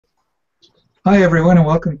Hi everyone and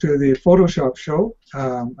welcome to the Photoshop show.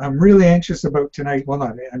 I'm really anxious about tonight. Well,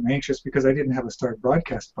 not I'm anxious because I didn't have a start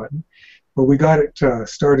broadcast button, but we got it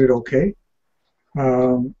started okay.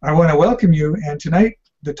 I want to welcome you, and tonight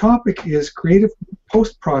the topic is creative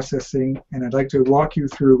post-processing, and I'd like to walk you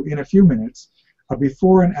through in a few minutes a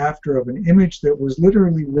before and after of an image that was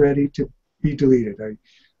literally ready to be deleted.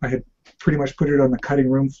 I had pretty much put it on the cutting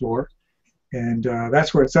room floor, and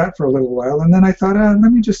that's where it's at for a little while, and then I thought,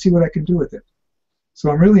 let me just see what I can do with it. So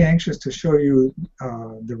I'm really anxious to show you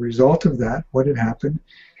the result of that, what had happened.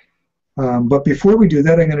 But before we do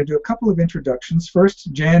that, I'm going to do a couple of introductions.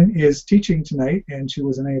 First, Jan is teaching tonight, and she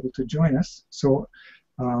wasn't able to join us. So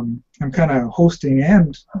I'm kind of hosting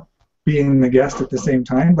and being the guest at the same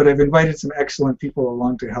time, but I've invited some excellent people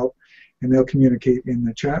along to help, and they'll communicate in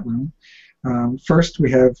the chat room. First, we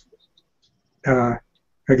have, I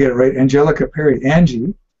get it right, Angelica Perry,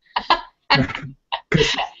 Angie.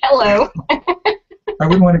 Hello. I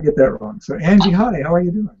wouldn't want to get that wrong. So Angie, hi, how are you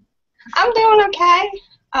doing? I'm doing okay.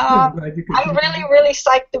 I'm really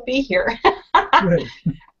psyched to be here. Good.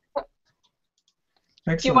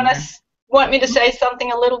 Do you want me to say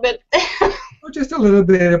something a little bit? Well, just a little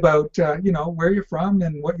bit about you know, where you're from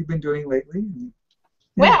and what you've been doing lately.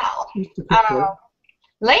 Well,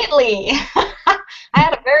 lately I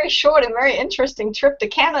had a very short and very interesting trip to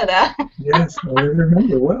Canada. Yes, I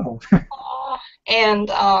remember well. And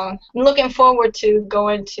I'm looking forward to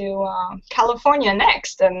going to California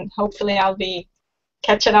next, and hopefully I'll be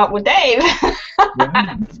catching up with Dave.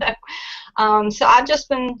 Yeah. So I've just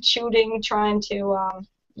been shooting, trying to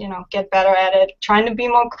you know, get better at it, trying to be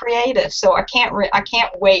more creative. So I can't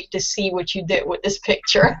wait to see what you did with this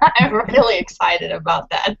picture. I'm really excited about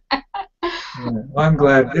that. Yeah, well, I'm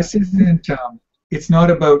glad. This isn't. It's not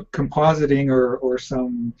about compositing or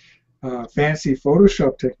some fancy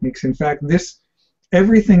Photoshop techniques. In fact,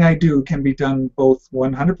 everything I do can be done both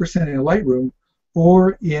 100% in Lightroom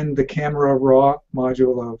or in the Camera Raw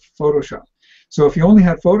module of Photoshop. So if you only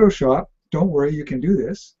have Photoshop, don't worry, you can do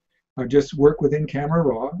this. Just work within Camera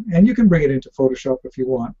Raw, and you can bring it into Photoshop if you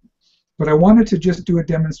want. But I wanted to just do a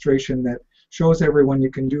demonstration that shows everyone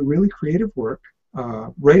you can do really creative work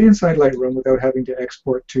right inside Lightroom without having to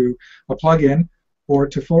export to a plugin or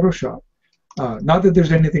to Photoshop. Not that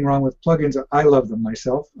there's anything wrong with plugins. I love them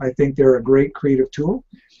myself. I think they're a great creative tool.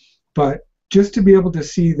 But just to be able to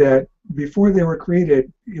see that before they were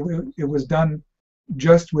created, it was done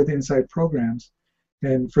just with inside programs.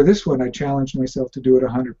 And for this one, I challenged myself to do it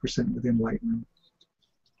 100% within Lightroom.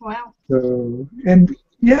 Wow. So, and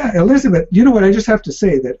yeah, Elizabeth, you know what? I just have to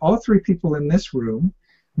say that all three people in this room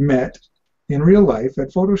met in real life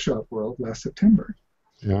at Photoshop World last September.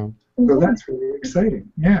 Yeah. So that's really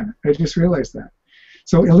exciting. Yeah, I just realized that.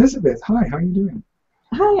 So Elizabeth, hi, how are you doing?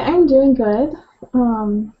 Hi, I'm doing good.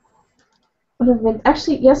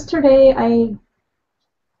 Actually, yesterday,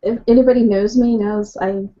 if anybody knows me, knows I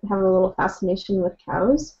have a little fascination with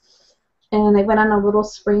cows. And I went on a little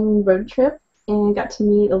spring road trip and got to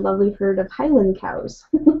meet a lovely herd of Highland cows.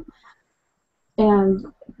 And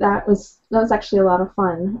that was actually a lot of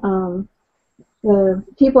fun. The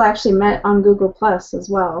people actually met on Google Plus as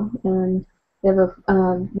well, and they have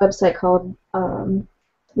a website called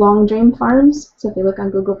Long Dream Farms. So if you look on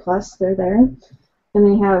Google Plus, they're there, and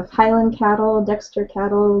they have Highland cattle, Dexter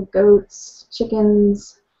cattle, goats,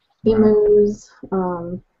 chickens, emus,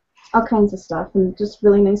 all kinds of stuff, and just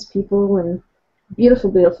really nice people, and beautiful,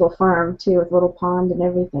 beautiful farm too, with a little pond and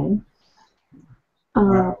everything.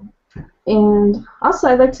 And also,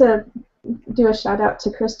 I'd like to do a shout out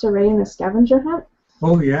to Krista Ray and the Scavenger Hunt.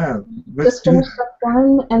 Oh yeah, Just finished up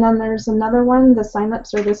one, and then there's another one. The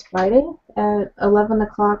sign-ups are this Friday at 11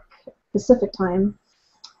 o'clock Pacific time,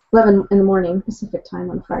 11 in the morning Pacific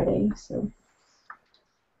time on Friday. So,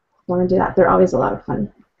 want to do that? They're always a lot of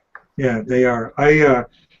fun. Yeah, they are. I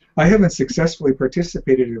haven't successfully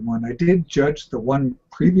participated in one. I did judge the one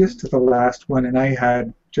previous to the last one, and I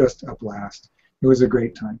had just a blast. It was a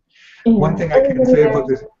great time. Yeah, one thing I can say about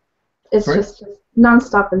this. It's just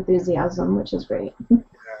non-stop enthusiasm, which is great.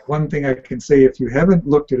 One thing I can say, if you haven't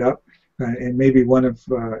looked it up, and maybe one of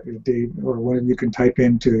Dave or one of you can type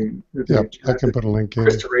into I can put a link in.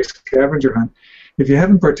 Krista Ray Scavenger Hunt. If you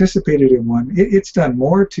haven't participated in one, it's done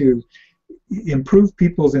more to improve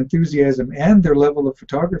people's enthusiasm and their level of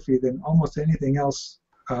photography than almost anything else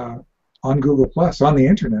on Google Plus, on the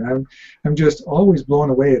internet. I'm just always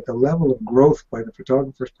blown away at the level of growth by the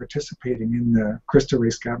photographers participating in the Krista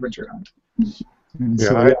Ray Scavenger Hunt. And yeah,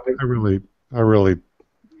 so, I really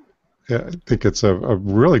think it's a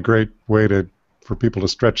really great way to for people to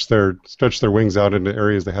stretch their wings out into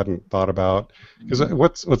areas they hadn't thought about. Because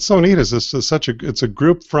what's so neat is this is it's a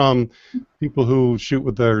group from people who shoot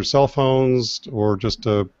with their cell phones or just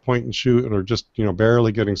a point and shoot or just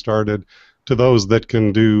barely getting started, to those that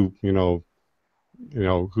can do who know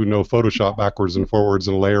Photoshop backwards and forwards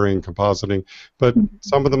and layering, compositing. But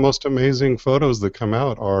some of the most amazing photos that come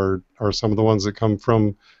out are some of the ones that come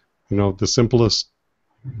from the simplest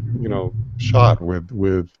shot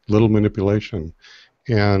with little manipulation.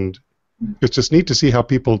 And it's just neat to see how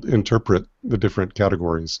people interpret the different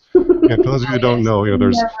categories. And for those of you who don't know,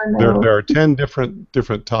 there are 10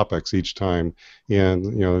 different topics each time, and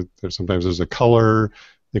there's a color.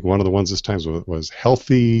 I think one of the ones this time was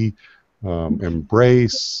healthy,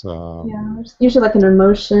 embrace. There's usually like an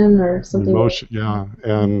emotion or something. Emotion, yeah,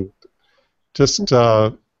 and just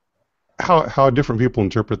how different people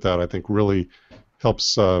interpret that, I think, really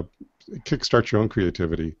helps kickstart your own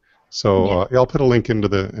creativity. So I'll put a link into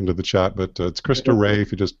the chat, but it's Krista Ray.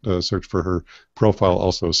 If you just search for her profile,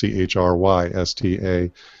 also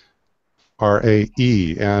ChrYstaRae,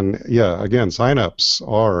 and again, signups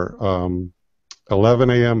are 11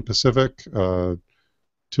 a.m. Pacific, 2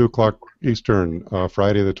 o'clock Eastern,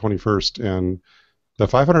 Friday the 21st, and the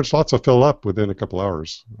 500 slots will fill up within a couple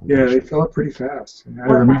hours. Yeah, they fill up pretty fast.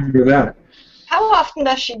 I remember that. How often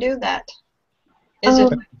does she do that? Is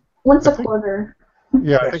it once a quarter?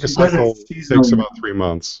 Yeah, I think a cycle takes about 3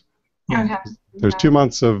 months. okay? There's 2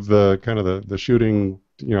 months of the kind of the shooting,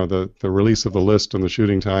 the release of the list and the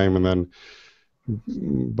shooting time, and then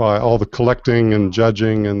by all the collecting and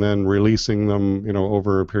judging and then releasing them,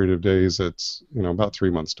 over a period of days, it's about 3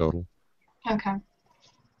 months total. Okay.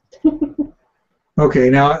 Okay,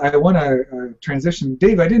 now I want to transition.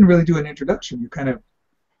 Dave, I didn't really do an introduction.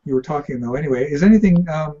 You were talking though. Anyway, is anything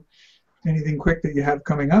quick that you have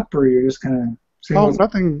coming up, or you're just kind of?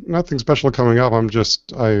 Nothing special coming up. I'm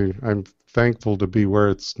thankful to be where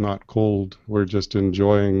it's not cold. We're just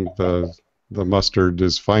enjoying the mustard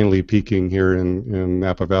is finally peaking here in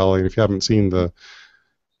Napa Valley. If you haven't seen the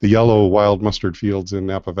yellow wild mustard fields in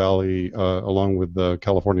Napa Valley, along with the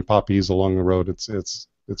California poppies along the road, it's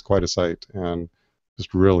quite a sight, and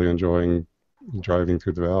just really enjoying driving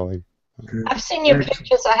through the valley. I've seen your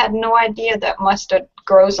pictures. I had no idea that mustard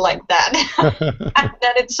grows like that.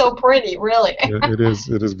 That it's so pretty, really. It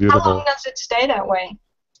is beautiful. How long does it stay that way?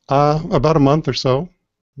 About a month or so.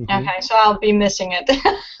 Okay, so I'll be missing it.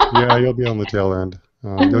 Yeah, you'll be on the tail end.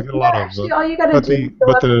 You'll get a lot of. All you gotta do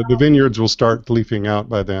but the vineyards will start leafing out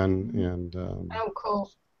by then, and. Oh, cool.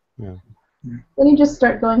 Yeah. Then you just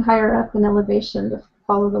start going higher up in elevation to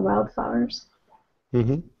follow the wildflowers.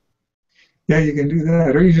 Mhm. Yeah, you can do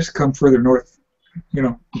that, or you just come further north,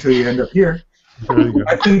 until you end up here. There you go.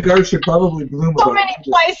 I think ours should probably bloom. So many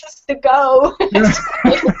places to go.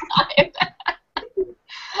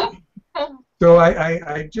 So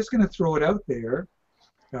I'm just going to throw it out there.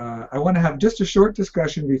 I want to have just a short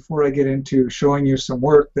discussion before I get into showing you some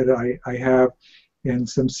work that I have and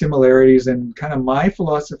some similarities and kind of my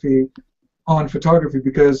philosophy on photography,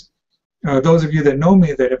 because those of you that know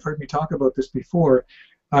me that have heard me talk about this before,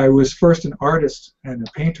 I was first an artist and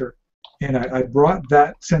a painter, and I brought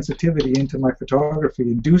that sensitivity into my photography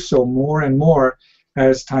and do so more and more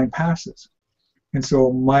as time passes. And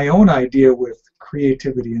so my own idea with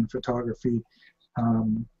creativity in photography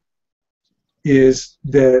is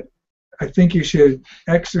that I think you should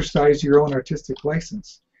exercise your own artistic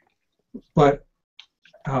license. But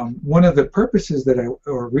one of the purposes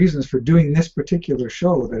or reasons for doing this particular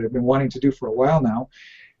show that I've been wanting to do for a while now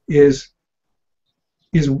is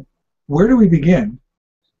where do we begin?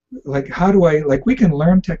 Like, how do we can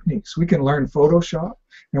learn techniques. We can learn Photoshop,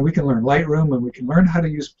 and we can learn Lightroom, and we can learn how to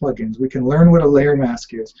use plugins. We can learn what a layer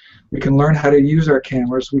mask is. We can learn how to use our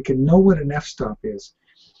cameras. We can know what an f-stop is.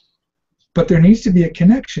 But there needs to be a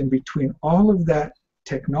connection between all of that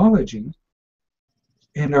technology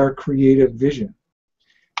and our creative vision.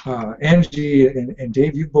 Angie and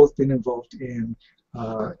Dave, you've both been involved in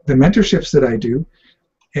the mentorships that I do.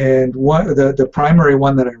 And the primary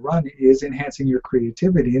one that I run is enhancing your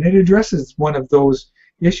creativity, and it addresses one of those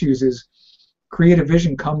issues. Is creative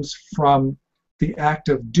vision comes from the act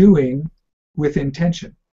of doing with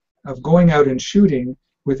intention, of going out and shooting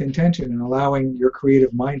with intention, and allowing your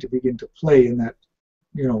creative mind to begin to play in that,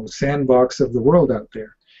 sandbox of the world out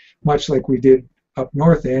there, much like we did up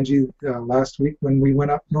north, Angie, last week when we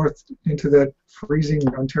went up north into that freezing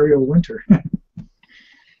Ontario winter.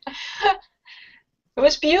 It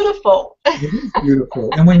was beautiful. It is beautiful.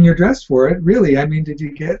 And when you're dressed for it, really, did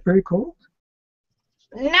you get very cold?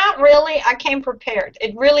 Not really. I came prepared.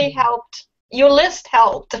 It really helped your list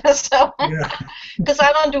helped. So, Yeah. because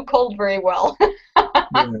I don't do cold very well.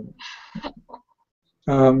 Yeah.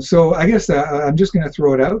 So I guess I'm just going to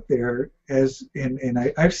throw it out there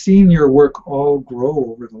I've seen your work all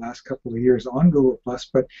grow over the last couple of years on Google Plus.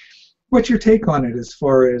 But what's your take on it as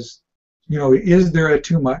far as, is there a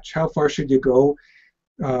too much? How far should you go?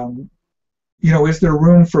 Is there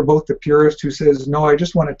room for both the purist who says, no, I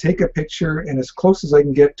just want to take a picture and as close as I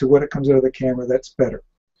can get to what it comes out of the camera, that's better,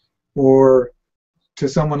 or to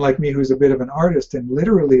someone like me who's a bit of an artist and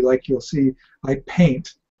literally, like you'll see, I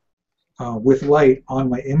paint with light on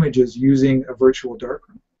my images using a virtual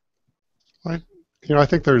darkroom. I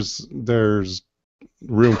think there's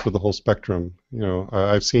room for the whole spectrum.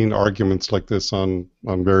 I've seen arguments like this on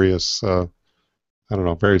various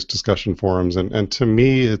various discussion forums, and to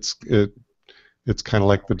me it's kind of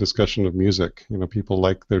like the discussion of music. People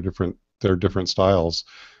like their different styles.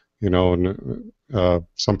 And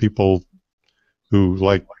some people who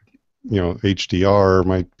like HDR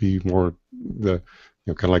might be more the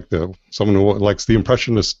kind of like someone who likes the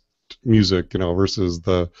impressionist music, versus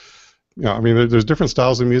the there's different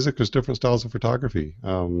styles of music. There's different styles of photography.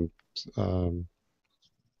 Yeah.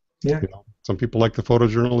 Some people like the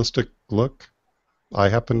photojournalistic look. I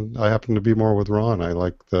happen to be more with Ron. I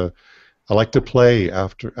like to play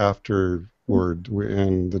afterward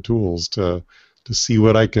in the tools to see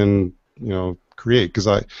what I can create, because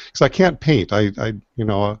I can't paint.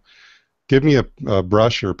 Give me a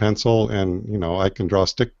brush or pencil and I can draw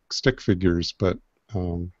stick figures, but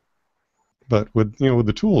with with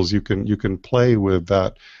the tools you can play with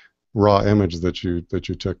that raw image that you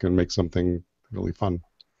took and make something really fun.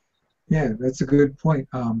 Yeah, that's a good point.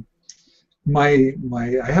 I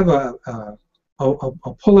have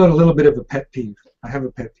I'll pull out a little bit of a pet peeve. I have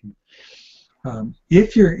a pet peeve.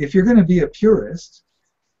 If you're going to be a purist,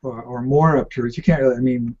 or more a purist, you can't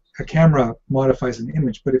really, a camera modifies an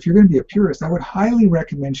image, but if you're going to be a purist, I would highly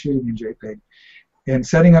recommend shooting in JPEG and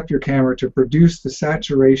setting up your camera to produce the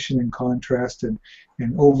saturation and contrast and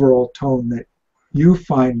overall tone that you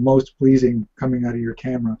find most pleasing coming out of your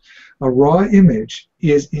camera. A raw image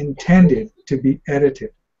is intended to be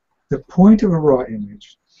edited. The point of a raw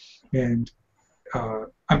image, and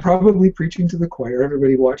I'm probably preaching to the choir,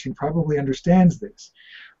 everybody watching probably understands this,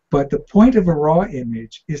 but the point of a raw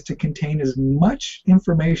image is to contain as much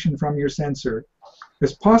information from your sensor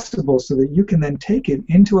as possible so that you can then take it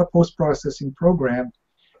into a post-processing program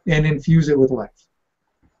and infuse it with life.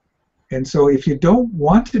 And so if you don't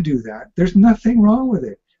want to do that, there's nothing wrong with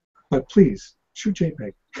it. But please, shoot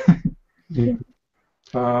JPEG.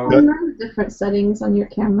 And different settings on your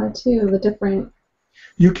camera too. The different.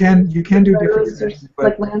 You can do different settings,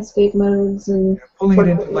 like landscape modes and pulling it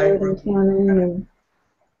into Lightroom and Canon and.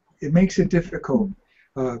 It makes it difficult.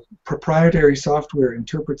 Proprietary software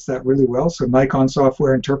interprets that really well. So Nikon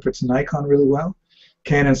software interprets Nikon really well.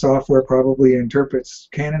 Canon software probably interprets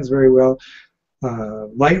Canons very well.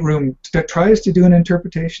 Lightroom tries to do an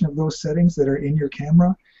interpretation of those settings that are in your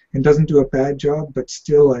camera and doesn't do a bad job, but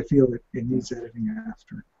still I feel that it needs editing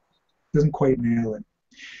after. It doesn't quite nail it.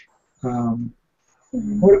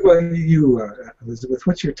 What about you, Elizabeth?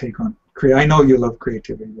 What's your take on I know you love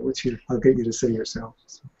creativity, but I'll get you to say yourself.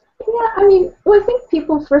 So. Yeah, I think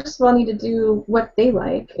people first of all need to do what they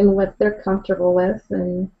like and what they're comfortable with,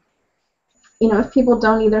 and if people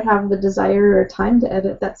don't either have the desire or time to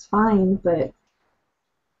edit, that's fine. But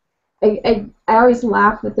I always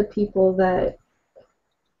laugh at the people that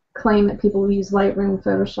claim that people who use Lightroom,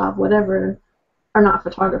 Photoshop, whatever, are not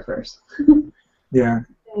photographers. Yeah.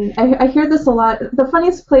 And I hear this a lot. The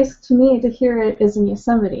funniest place to me to hear it is in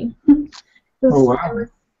Yosemite. Oh, wow.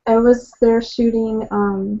 I was there shooting,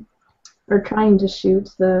 or trying to shoot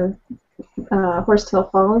the Horsetail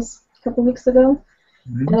Falls a couple weeks ago.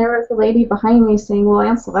 Mm-hmm. And there was a lady behind me saying, well,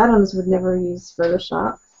 Ansel Adams would never use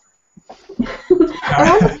Photoshop.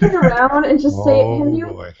 I want to turn around and just say, have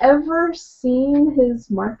you ever seen his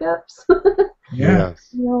markups? Yeah.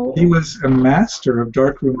 He was a master of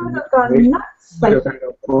darkroom manipulation. Would have had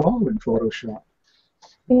a ball in Photoshop.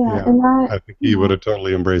 Yeah, and that. I think he would have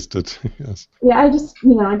totally embraced it. Yes. Yeah, I just,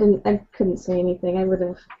 I couldn't say anything. I would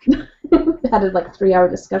have had a 3-hour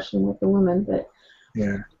discussion with the woman, but.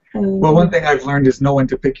 Yeah. Well, one thing I've learned is know when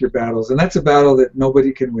to pick your battles, and that's a battle that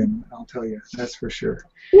nobody can win. I'll tell you, that's for sure.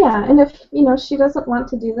 Yeah, and if she doesn't want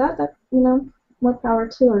to do that, more power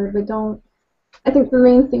to her. But don't. I think the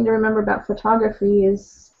main thing to remember about photography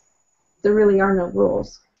is there really are no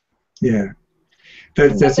rules. Yeah.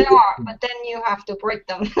 But then you have to break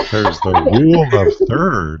them. There's the rule of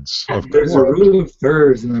thirds. There's a rule of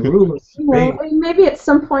thirds and the rule of space. Maybe at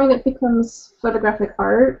some point it becomes photographic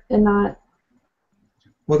art and not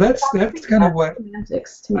Well, that's kind of what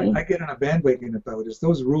semantics to me. I get on a bandwagon about, is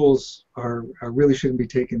those rules are really shouldn't be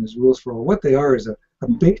taken as rules for all. What they are is a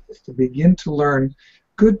basis to begin to learn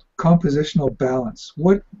good compositional balance.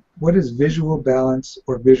 What is visual balance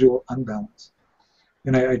or visual unbalance?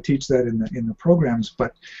 And I teach that in the programs.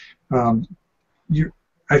 But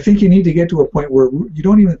I think you need to get to a point where you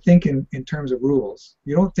don't even think in terms of rules.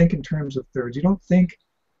 You don't think in terms of thirds. You don't think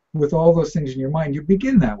with all those things in your mind. You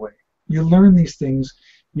begin that way. You learn these things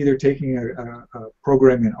either taking a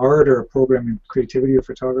program in art or a program in creativity or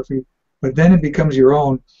photography, but then it becomes your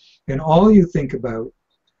own, and all you think about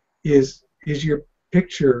is your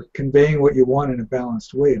picture conveying what you want in a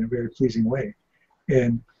balanced way, in a very pleasing way.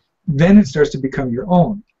 And then it starts to become your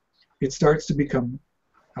own. It starts to become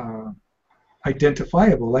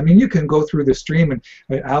identifiable. I mean, you can go through the stream and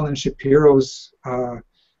Alan Shapiro's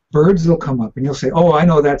birds will come up, and you'll say, oh, I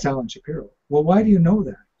know that's Alan Shapiro. Well, why do you know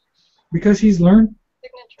that? Because he's learned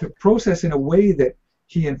to process in a way that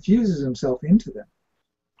he infuses himself into them.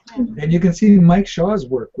 And you can see Mike Shaw's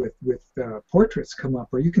work with portraits come up,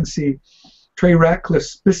 or you can see Trey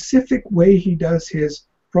Ratcliffe's specific way he does his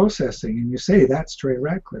processing, and you say, that's Trey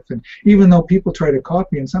Ratcliffe. And even though people try to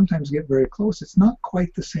copy and sometimes get very close, it's not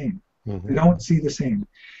quite the same. They don't see the same.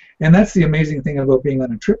 And that's the amazing thing about being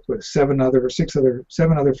on a trip with seven other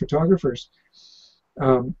photographers.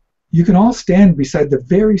 You can all stand beside the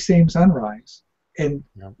very same sunrise, and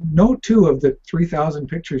no two of the 3,000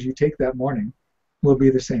 pictures you take that morning will be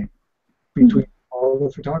the same between all the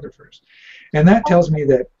photographers. And that tells me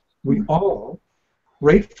that we all,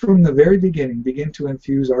 right from the very beginning, begin to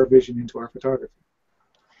infuse our vision into our photography.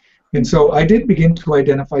 And so I did begin to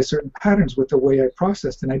identify certain patterns with the way I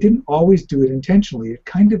processed, and I didn't always do it intentionally. It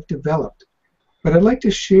kind of developed. But I'd like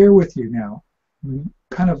to share with you now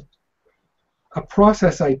kind of a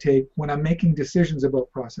process I take when I'm making decisions about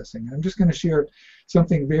processing. I'm just going to share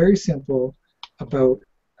something very simple about,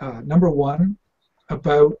 number one,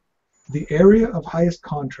 about the area of highest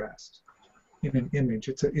contrast in an image.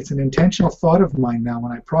 It's an intentional thought of mine now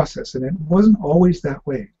when I process, and it wasn't always that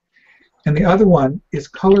way. And the other one is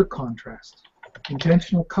color contrast,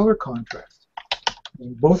 intentional color contrast.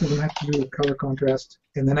 And both of them have to do with color contrast,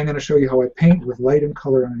 and then I'm going to show you how I paint with light and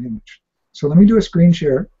color on an image. So let me do a screen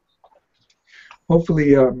share.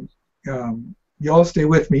 Hopefully you all stay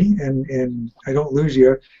with me and I don't lose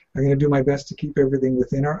you. I'm going to do my best to keep everything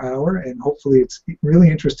within our hour, and hopefully it's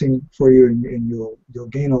really interesting for you, and you'll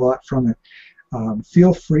gain a lot from it.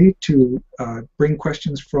 Feel free to bring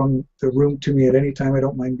questions from the room to me at any time. I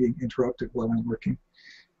don't mind being interrupted while I'm working.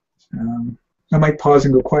 I might pause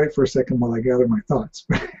and go quiet for a second while I gather my thoughts.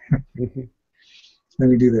 Let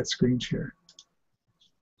me do that screen share.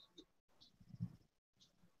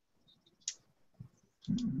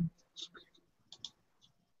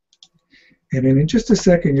 And then in just a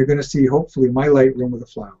second, you're going to see, hopefully, my Lightroom with a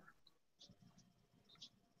flower.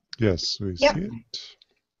 Yes, we see it.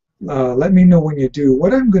 Let me know when you do.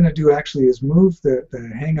 What I'm going to do actually is move the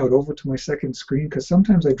Hangout over to my second screen, because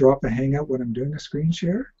sometimes I drop a Hangout when I'm doing a screen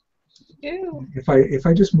share. Ew. If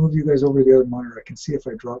I just move you guys over to the other monitor, I can see if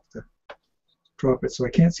I drop it. So I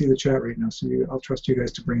can't see the chat right now, so I'll trust you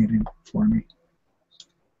guys to bring it in for me.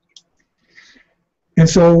 And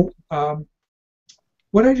so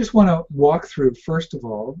what I just want to walk through, first of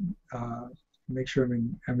all, make sure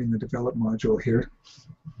I'm in the develop module here,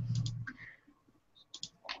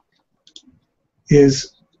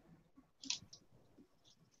 is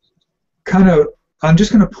kind of, I'm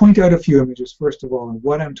just going to point out a few images, first of all, and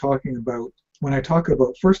what I'm talking about when I talk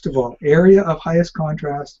about, first of all, area of highest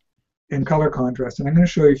contrast and color contrast. And I'm going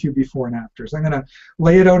to show you a few before and afters. I'm going to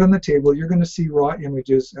lay it out on the table. You're going to see raw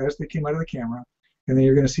images as they came out of the camera, and then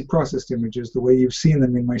you're going to see processed images the way you've seen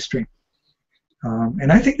them in my stream.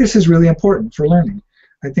 And I think this is really important for learning.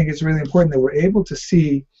 I think it's really important that we're able to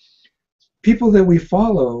see people that we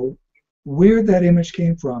follow, where that image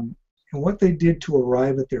came from, and what they did to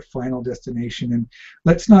arrive at their final destination. And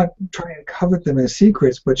let's not try and covet them as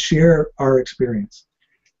secrets, but share our experience.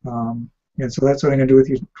 And so that's what I'm going to do with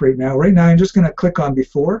you right now. Right now, I'm just going to click on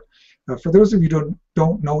before. For those of you who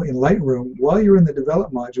don't know, in Lightroom, while you're in the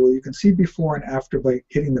develop module, you can see before and after by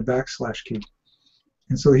hitting the / key.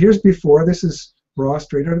 And so here's before. This is raw,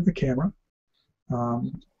 straight out of the camera.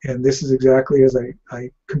 And this is exactly as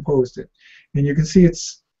I composed it. And you can see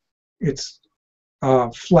it's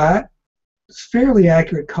flat. It's fairly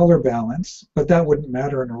accurate color balance, but that wouldn't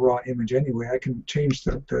matter in a raw image anyway. I can change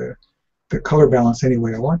the color balance any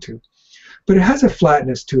way I want to. But it has a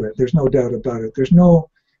flatness to it. There's no doubt about it. There's no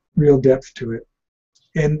real depth to it.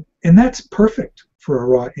 And that's perfect for a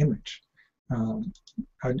raw image.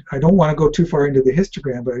 I don't want to go too far into the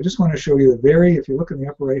histogram, but I just want to show you if you look in the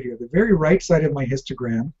upper right here, the very right side of my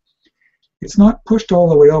histogram, it's not pushed all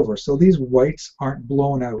the way over, so these whites aren't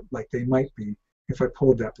blown out like they might be if I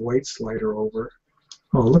pulled that white slider over.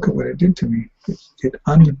 Oh, look at what it did to me. It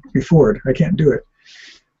unbefored. I can't do it.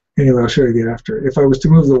 Anyway, I'll show you the after. If I was to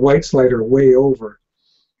move the white slider way over,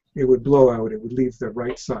 it would blow out. It would leave the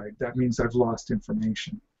right side. That means I've lost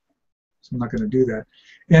information. So I'm not going to do that.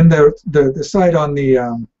 And the side on the,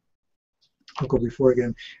 I'll go before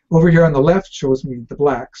again. Over here on the left shows me the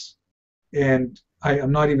blacks. And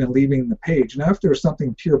I'm not even leaving the page. Now, if there was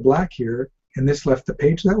something pure black here, and this left the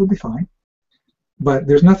page, that would be fine. But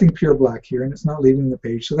there's nothing pure black here, and it's not leaving the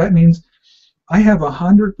page. So that means I have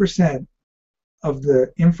 100% of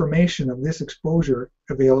the information of this exposure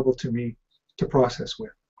available to me to process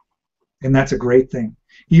with. And that's a great thing,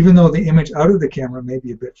 even though the image out of the camera may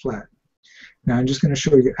be a bit flat. Now I'm just going to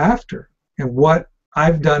show you after and what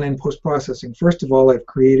I've done in post-processing. First of all, I've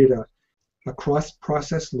created a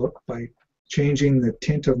cross-process look by changing the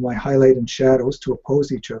tint of my highlight and shadows to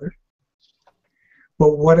oppose each other.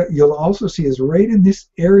 But what you'll also see is right in this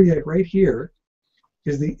area right here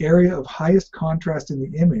is the area of highest contrast in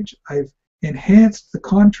the image. I've enhanced the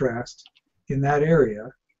contrast in that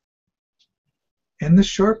area and the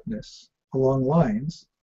sharpness along lines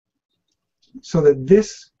so that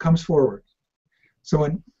this comes forward. So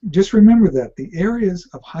just remember that the areas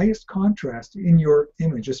of highest contrast in your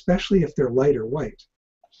image, especially if they're light or white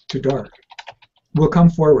to dark, will come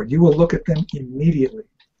forward. You will look at them immediately.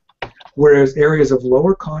 Whereas areas of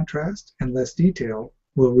lower contrast and less detail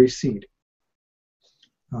will recede.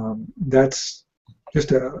 That's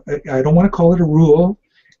just I don't want to call it a rule.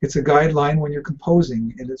 It's a guideline when you're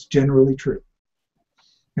composing, and it's generally true.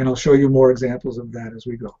 And I'll show you more examples of that as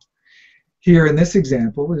we go. Here in this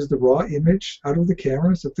example is the raw image out of the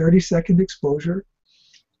camera. It's a 30-second exposure.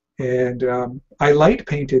 And I light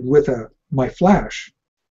painted with my flash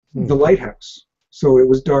the lighthouse. So it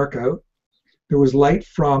was dark out. There was light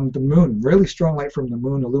from the moon, really strong light from the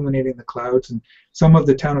moon illuminating the clouds, and some of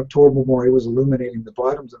the town of Tobermory was illuminating the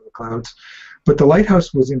bottoms of the clouds. But the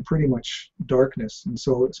lighthouse was in pretty much darkness, and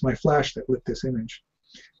so it's my flash that lit this image.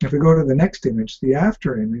 If we go to the next image, the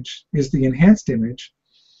after image is the enhanced image.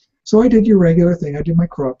 So I did your regular thing. I did my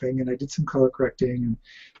cropping, and I did some color correcting,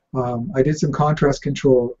 and I did some contrast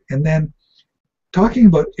control. And then talking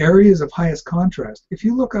about areas of highest contrast, if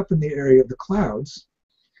you look up in the area of the clouds,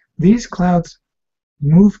 these clouds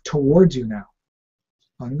move towards you now.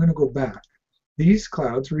 I'm going to go back. These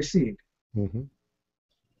clouds recede. Mm-hmm.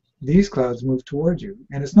 These clouds move towards you.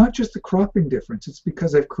 And it's not just the cropping difference. It's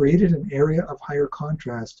because I've created an area of higher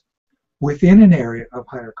contrast within an area of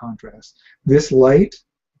higher contrast. This light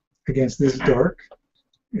against this dark,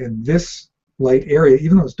 and this light area,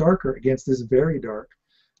 even though it's darker, against this very dark,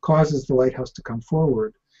 causes the lighthouse to come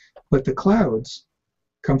forward. But the clouds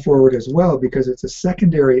come forward as well because it's a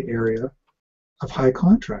secondary area of high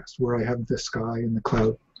contrast where I have the sky and the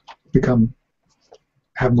cloud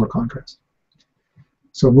have more contrast.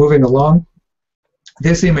 So moving along,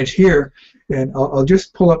 this image here, and I'll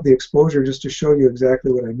just pull up the exposure just to show you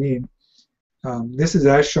exactly what I mean. This is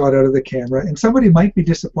as shot out of the camera, and somebody might be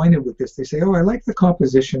disappointed with this. They say, oh, I like the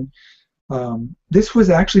composition. This was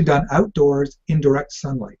actually done outdoors in direct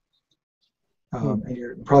sunlight. And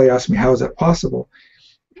you're probably asking me, how is that possible?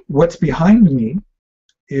 What's behind me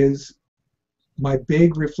is my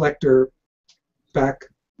big reflector black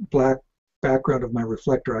background of my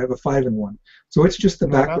reflector. I have a 5-in-1. So it's just the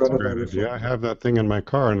background of my reflector. Yeah, I have that thing in my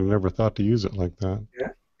car and I never thought to use it like that. Yeah.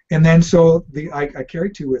 And then so I carry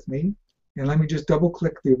two with me, and let me just double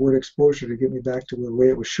click the word exposure to get me back to the way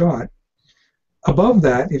it was shot. Above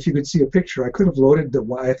that, if you could see a picture, I could have loaded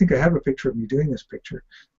I think I have a picture of me doing this picture,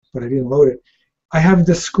 but I didn't load it. I have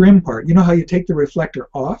the scrim part. You know how you take the reflector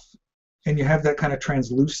off and you have that kind of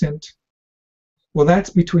translucent, well, that's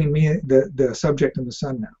between me, the subject and the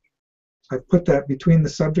sun now. I've put that between the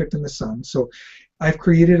subject and the sun, so I've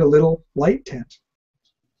created a little light tent,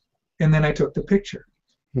 and then I took the picture.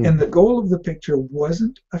 And the goal of the picture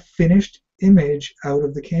wasn't a finished image out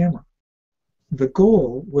of the camera. The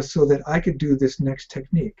goal was so that I could do this next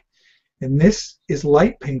technique. And this is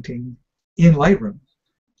light painting in Lightroom.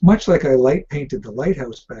 Much like I light painted the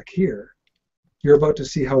lighthouse back here, you're about to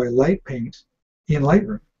see how I light paint in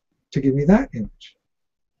Lightroom to give me that image.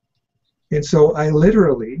 And so I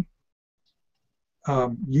literally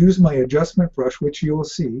use my adjustment brush, which you will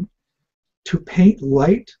see, to paint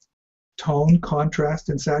light, tone, contrast,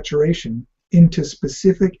 and saturation into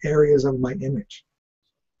specific areas of my image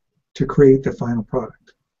to create the final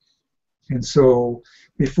product. And so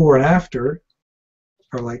before and after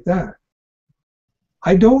are like that.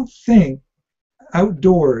 I don't think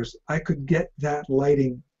outdoors I could get that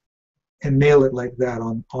lighting and nail it like that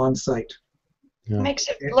on site. Yeah. Makes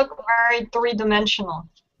it look very three-dimensional.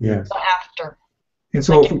 Yeah. The after. And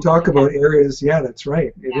so if we talk about areas, yeah, that's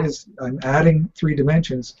right. It is. I'm adding 3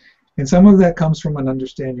 dimensions, and some of that comes from an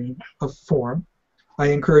understanding of form. I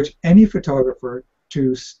encourage any photographer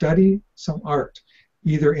to study some art,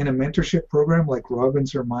 either in a mentorship program like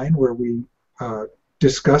Robin's or mine, where we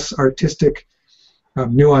discuss artistic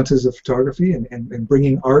nuances of photography and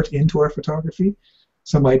bringing art into our photography,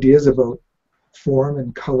 some ideas about form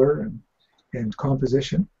and color and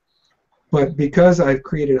composition. But because I've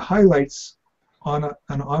created highlights on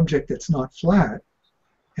an object that's not flat,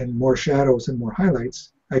 and more shadows and more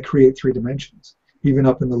highlights, I create 3 dimensions. Even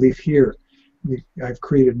up in the leaf here, I've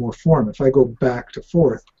created more form. If I go back to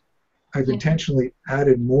 4th, I've intentionally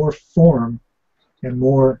added more form and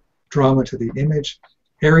more drama to the image.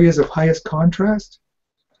 Areas of highest contrast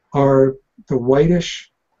are the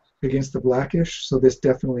whitish against the blackish, so this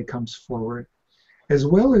definitely comes forward, as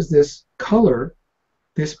well as this color,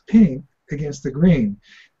 this pink against the green.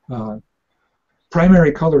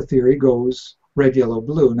 Primary color theory goes red, yellow,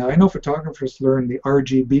 blue. Now I know photographers learn the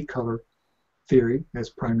RGB color theory as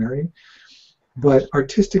primary, but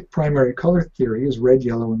artistic primary color theory is red,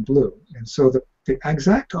 yellow, and blue. And so the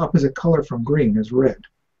exact opposite color from green is red.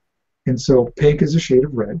 And so pink is a shade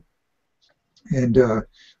of red, and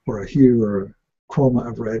or a hue or a chroma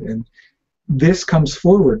of red. And this comes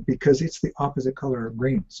forward because it's the opposite color of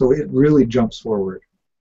green. So it really jumps forward.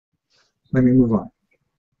 Let me move on.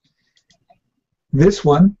 This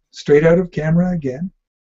one, straight out of camera again.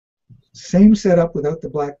 Same setup without the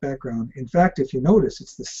black background. In fact, if you notice,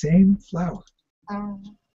 it's the same flower.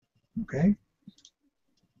 Okay?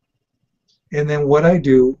 And then what I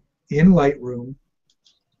do in Lightroom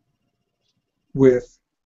with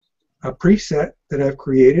a preset that I've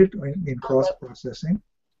created in cross-processing,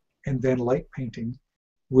 and then light painting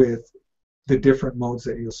with the different modes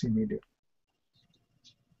that you'll see me do.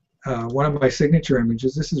 One of my signature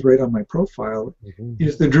images, this is right on my profile,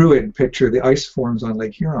 is the Druid picture, the ice forms on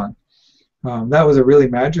Lake Huron. That was a really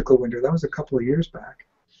magical winter. That was a couple of years back.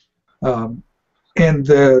 And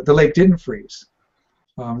the lake didn't freeze.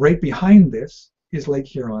 Right behind this is Lake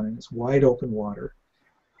Huron, and it's wide open water.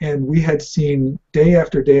 And we had seen day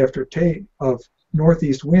after day after day of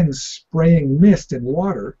northeast winds spraying mist and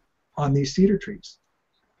water on these cedar trees.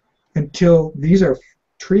 Until these are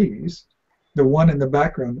trees. The one in the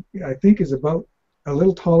background, I think, is about a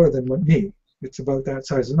little taller than me. It's about that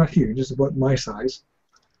size. It's not huge, it's about my size.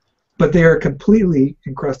 But they are completely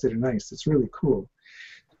encrusted in ice. It's really cool.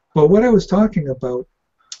 But what I was talking about,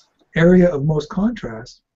 area of most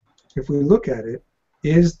contrast, if we look at it,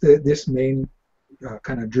 is this main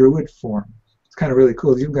kind of Druid form. It's kind of really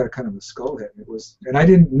cool. It's even got a kind of a skull head. It was, and I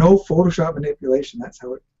didn't know Photoshop manipulation. That's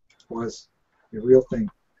how it was, the real thing.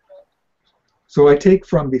 So I take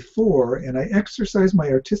from before and I exercise my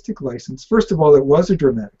artistic license. First of all, it was a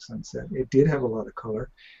dramatic sunset. It did have a lot of color,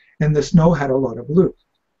 and the snow had a lot of blue.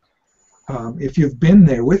 If you've been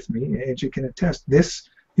there with me, and you can attest,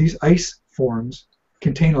 these ice forms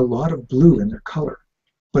contain a lot of blue in their color,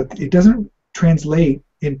 but it doesn't translate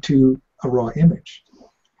into a raw image.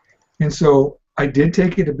 And so I did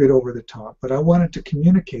take it a bit over the top, but I wanted to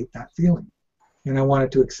communicate that feeling, and I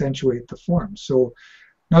wanted to accentuate the form. So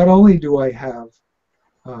not only do I have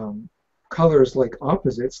colors like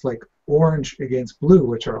opposites, like orange against blue,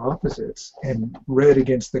 which are opposites, and red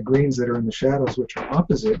against the greens that are in the shadows, which are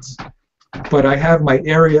opposites, but I have my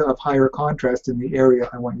area of higher contrast in the area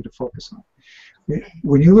I want you to focus on.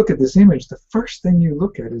 When you look at this image, the first thing you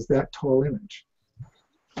look at is that tall image.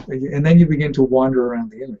 And then you begin to wander around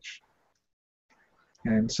the image.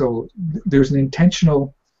 And so there's an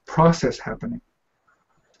intentional process happening.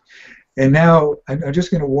 And now I'm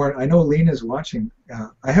just going to warn, I know Lena's watching.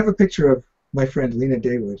 I have a picture of my friend Lena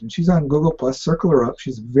Daywood, and she's on Google+. Circle her up.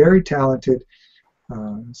 She's a very talented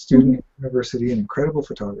student at university, an incredible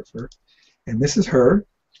photographer. And this is her.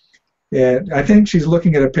 And I think she's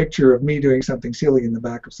looking at a picture of me doing something silly in the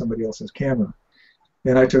back of somebody else's camera.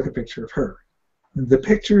 And I took a picture of her. The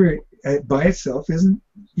picture by itself isn't,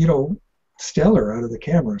 you know, stellar out of the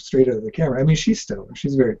camera, straight out of the camera. I mean, she's stellar.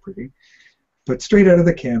 She's very pretty. But straight out of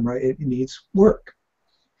the camera, it needs work.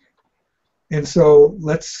 And so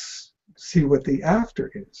let's see what the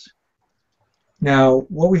after is. Now,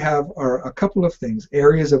 what we have are a couple of things.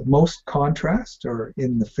 Areas of most contrast are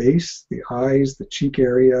in the face, the eyes, the cheek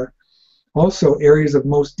area. Also, areas of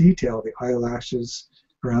most detail, the eyelashes,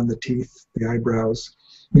 around the teeth, the eyebrows.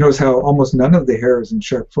 You notice how almost none of the hair is in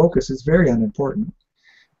sharp focus. It's very unimportant.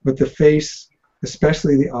 But the face,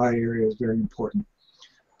 especially the eye area, is very important.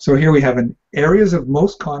 So here we have areas of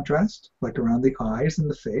most contrast, like around the eyes and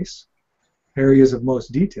the face, areas of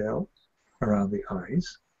most detail around the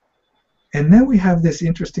eyes, and then we have this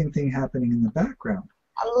interesting thing happening in the background.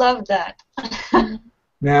 I love that.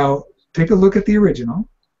 Now, take a look at the original.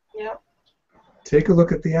 Yep. Take a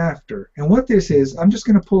look at the after. And what this is, I'm just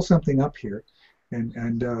going to pull something up here, and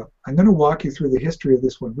I'm going to walk you through the history of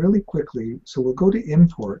this one really quickly. So we'll go to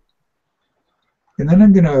import, and then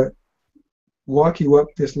I'm going to walk you up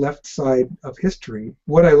this left side of history.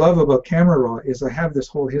 What I love about Camera Raw is I have this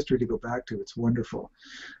whole history to go back to. It's wonderful.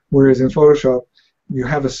 Whereas in Photoshop, you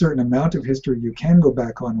have a certain amount of history you can go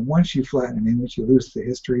back on, and once you flatten an image, you lose the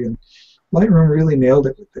history. And Lightroom really nailed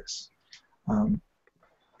it with this. I'm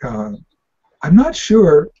not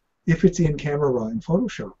sure if it's in Camera Raw in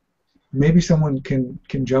Photoshop. Maybe someone can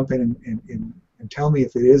jump in and tell me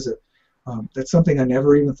if it is. That's something I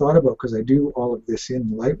never even thought about, because I do all of this in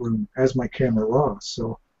Lightroom as my Camera Raw.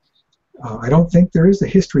 So I don't think there is a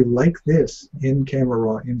history like this in Camera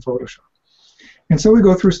Raw in Photoshop. And so we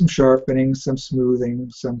go through some sharpening, some smoothing,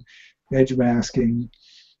 some edge masking,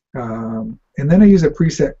 and then I use a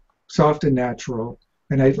preset, soft and natural.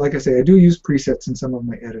 And like I say, I do use presets in some of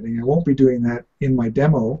my editing. I won't be doing that in my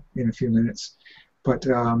demo in a few minutes, but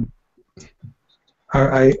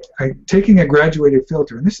I'm taking a graduated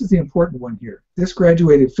filter, and this is the important one here. This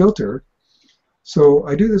graduated filter, so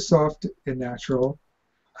I do the soft and natural,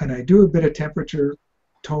 and I do a bit of temperature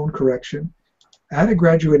tone correction, add a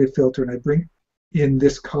graduated filter, and I bring in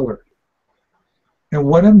this color. And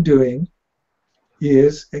what I'm doing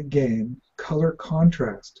is, again, color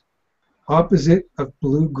contrast. Opposite of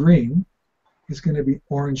blue-green is going to be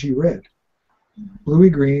orangey-red.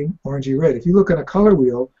 Bluey-green, orangey-red. If you look at a color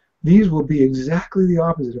wheel, these will be exactly the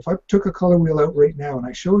opposite. If I took a color wheel out right now and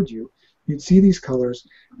I showed you, you'd see these colors,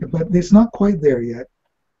 but it's not quite there yet.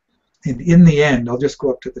 And in the end, I'll just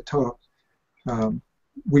go up to the top.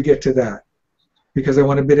 We get to that because I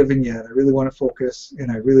want a bit of vignette. I really want to focus,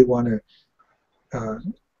 and I really want to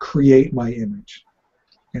create my image.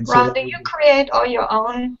 And Ron, so do you create all your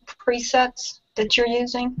own presets that you're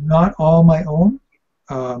using? Not all my own.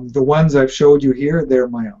 The ones I've showed you here, they're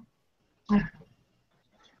my own.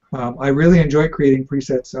 I really enjoy creating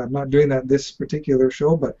presets. I'm not doing that this particular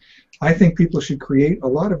show, but I think people should create a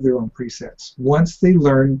lot of their own presets once they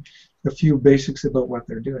learn a few basics about what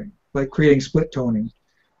they're doing, like creating split toning.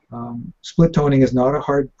 Split toning is not a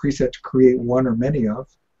hard preset to create one or many of,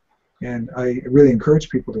 and I really encourage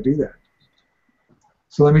people to do that.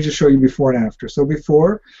 So let me just show you before and after. So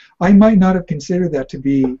before, I might not have considered that to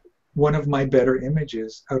be one of my better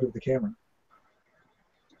images out of the camera.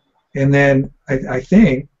 And then I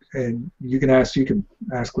think, and you can ask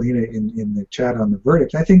Lena in the chat on the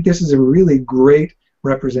verdict, I think this is a really great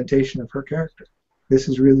representation of her character. This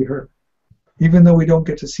is really her. Even though we don't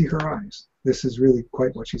get to see her eyes, this is really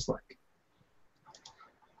quite what she's like.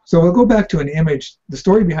 So we'll go back to an image. The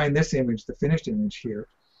story behind this image, the finished image here,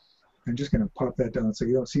 I'm just going to pop that down so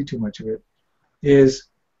you don't see too much of it, is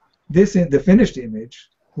this, the finished image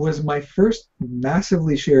was my first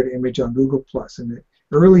massively shared image on Google+. And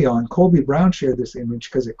early on, Colby Brown shared this image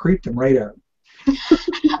because it creeped him right out.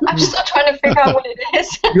 I'm still trying to figure out what it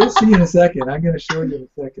is. You'll see in a second. I'm going to show you in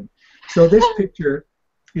a second. So this picture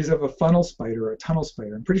is of a funnel spider or a tunnel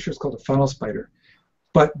spider. I'm pretty sure it's called a funnel spider.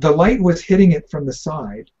 But the light was hitting it from the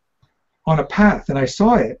side on a path, and I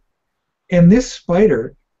saw it. And this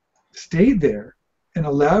spider stayed there and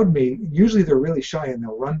allowed me, usually they're really shy and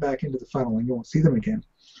they'll run back into the funnel and you won't see them again.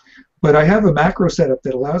 But I have a macro setup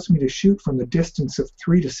that allows me to shoot from the distance of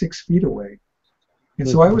 3 to 6 feet away. And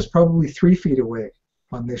so I was probably 3 feet away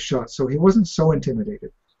on this shot, so he wasn't so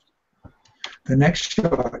intimidated. The next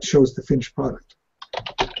shot shows the finished product.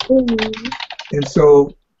 And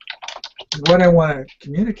so what I want to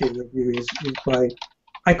communicate with you is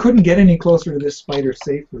I couldn't get any closer to this spider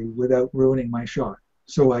safely without ruining my shot,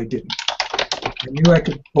 so I didn't. I knew I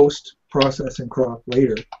could post, process, and crop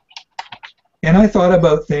later. And I thought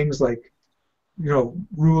about things like,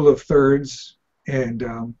 rule of thirds,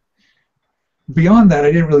 and beyond that,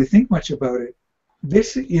 I didn't really think much about it.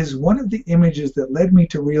 This is one of the images that led me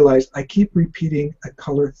to realize I keep repeating a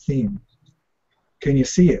color theme. Can you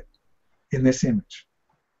see it in this image?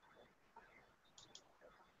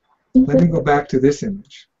 Let me go back to this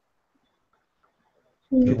image.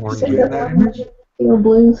 Can you see that image?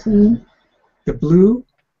 Blue theme. The blue,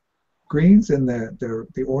 greens, and the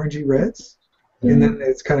orangey reds. And then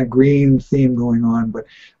it's kind of green theme going on. But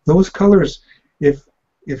those colors, if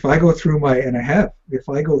I go through if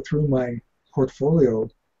I go through my portfolio,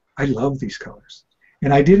 I love these colors.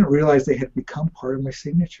 And I didn't realize they had become part of my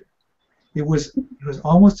signature. It was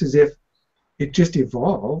almost as if it just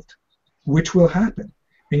evolved, which will happen.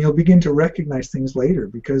 And you'll begin to recognize things later,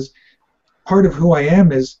 because part of who I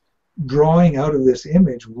am is drawing out of this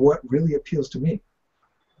image what really appeals to me.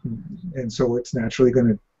 And so it's naturally going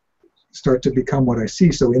to start to become what I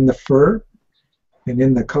see. So in the fur and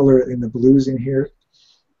in the color, in the blues in here,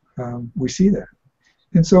 we see that.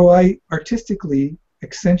 And so I artistically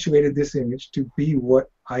accentuated this image to be what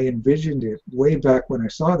I envisioned it way back when I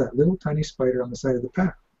saw that little tiny spider on the side of the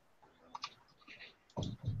path.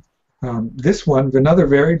 This one, another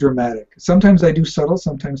very dramatic. Sometimes I do subtle,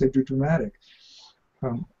 sometimes I do dramatic.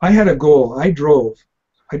 I had a goal. I drove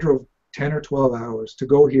 10 or 12 hours to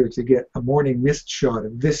go here to get a morning mist shot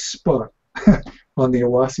of this spot on the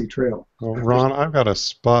Awasi Trail. Well, Ron, I've got a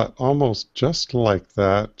spot almost just like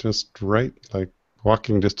that, just right like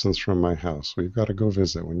walking distance from my house. We've got to go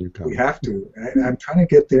visit when you come. We have to. I'm trying to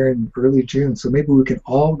get there in early June, so maybe we can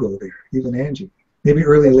all go there, even Angie. Maybe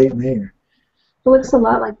early, late May. It looks a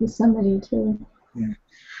lot like Yosemite, too. Yeah.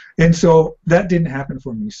 And so that didn't happen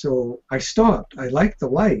for me, so I stopped. I liked the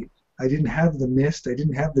light. I didn't have the mist. I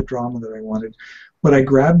didn't have the drama that I wanted. But I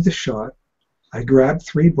grabbed the shot. I grabbed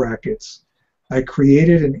 3 brackets. I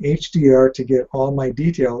created an HDR to get all my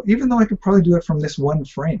detail, even though I could probably do it from this one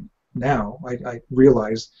frame. Now I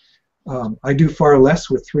realize I do far less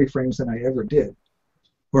with 3 frames than I ever did.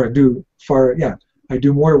 Or I do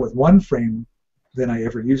more with 1 frame than I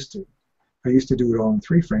ever used to. I used to do it all in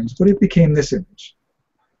 3 frames, but it became this image.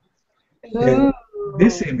 And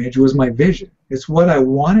this image was my vision. It's what I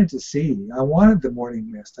wanted to see. I wanted the morning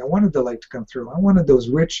mist. I wanted the light to come through. I wanted those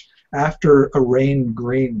rich after a rain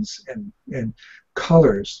greens and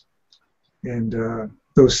colors and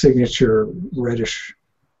those signature reddish,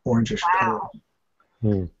 orangish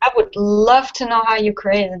colors. I would love to know how you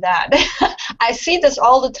created that. I see this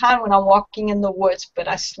all the time when I'm walking in the woods, but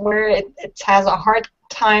I swear it has a hard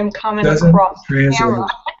time coming across the camera.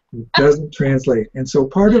 It doesn't translate. And so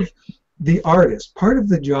part of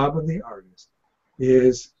the job of the artist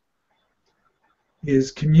is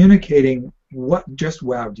communicating what just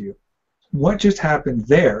wowed you, what just happened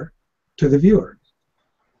there to the viewer.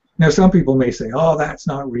 Now some people may say, oh, that's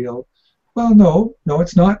not real. Well, no,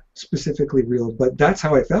 it's not specifically real, but that's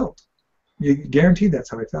how I felt. You guaranteed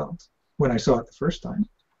that's how I felt when I saw it the first time,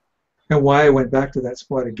 and why I went back to that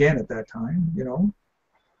spot again at that time, you know.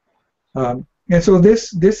 And so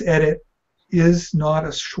this edit is not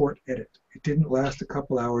a short edit. It didn't last a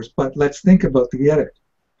couple hours, but let's think about the edit.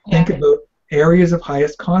 Yeah. Think about areas of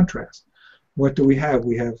highest contrast. What do we have?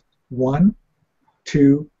 We have 1,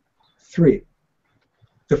 2, 3.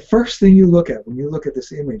 The first thing you look at when you look at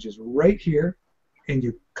this image is right here, and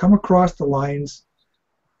you come across the lines,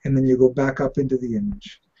 and then you go back up into the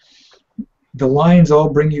image. The lines all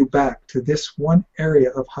bring you back to this one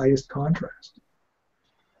area of highest contrast.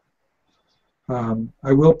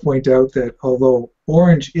 I will point out that although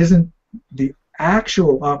orange isn't the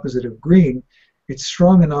actual opposite of green, it's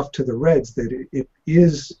strong enough to the reds that it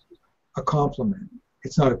is a complement.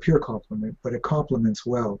 It's not a pure complement, but it complements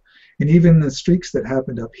well. And even the streaks that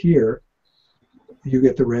happened up here, you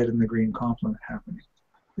get the red and the green complement happening.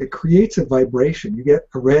 It creates a vibration. You get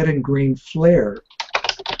a red and green flare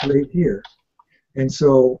right here. And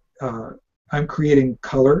so I'm creating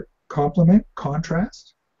color complement,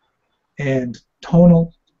 contrast, and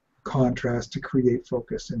tonal contrast to create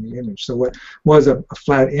focus in the image. So what was a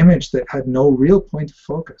flat image that had no real point of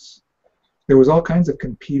focus, there was all kinds of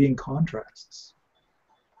competing contrasts.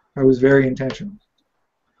 I was very intentional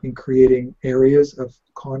in creating areas of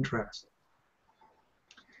contrast,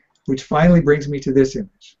 which finally brings me to this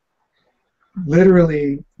image.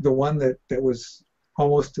 Literally the one that was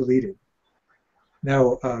almost deleted.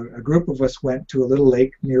 Now, a group of us went to a little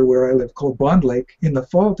lake near where I live called Bond Lake in the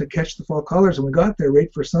fall to catch the fall colors, and we got there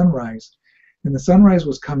right for sunrise. And the sunrise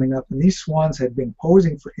was coming up, and these swans had been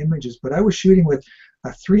posing for images, but I was shooting with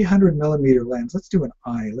a 300 millimeter lens. Let's do an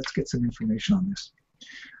eye. Let's get some information on this.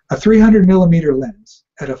 A 300 millimeter lens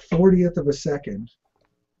at a 40th of a second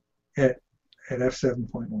at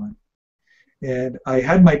f7.1. And I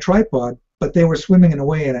had my tripod, but they were swimming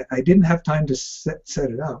away, and I didn't have time to set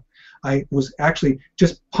it up. I was actually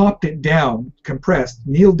just popped it down, compressed,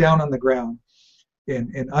 kneeled down on the ground,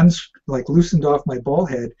 and loosened off my ball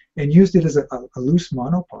head and used it as a loose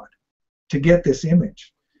monopod to get this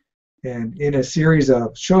image. And in a series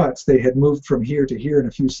of shots, they had moved from here to here in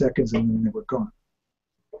a few seconds, and then they were gone.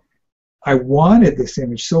 I wanted this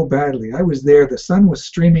image so badly. I was there. The sun was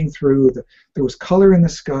streaming through. There was color in the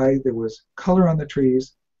sky. There was color on the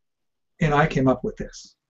trees. And I came up with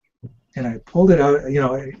this. And I pulled it out, you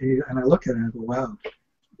know, and I look at it and I go, wow.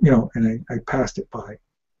 You know, and I passed it by.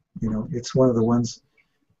 You know, it's one of the ones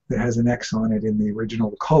that has an X on it in the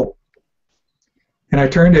original cull. And I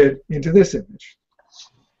turned it into this image,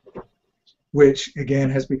 which again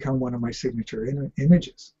has become one of my signature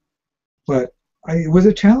images. But it was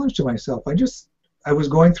a challenge to myself. I was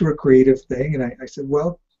going through a creative thing, and I said,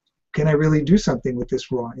 well, can I really do something with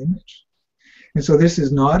this raw image? And so this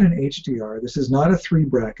is not an HDR. This is not a 3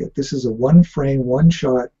 bracket. This is a 1 frame, 1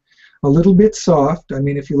 shot, a little bit soft. I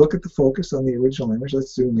mean, if you look at the focus on the original image,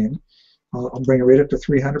 let's zoom in. I'll bring it right up to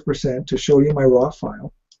 300% to show you my raw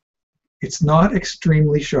file. It's not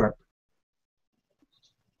extremely sharp.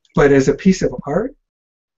 But as a piece of art,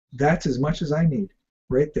 that's as much as I need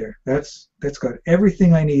right there. That's got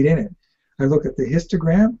everything I need in it. I look at the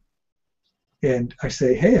histogram and I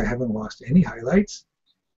say, hey, I haven't lost any highlights.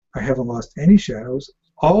 I haven't lost any shadows.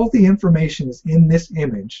 All the information is in this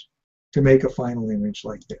image to make a final image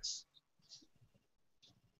like this.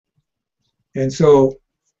 And so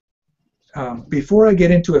before I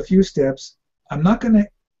get into a few steps, I'm not going to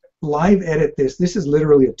live edit this. This is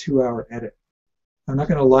literally a 2-hour edit. I'm not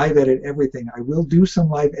going to live edit everything. I will do some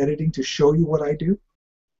live editing to show you what I do,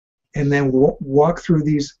 and then walk through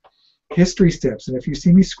these history steps. And if you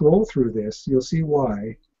see me scroll through this, you'll see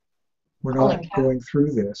why we're not going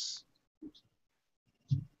through this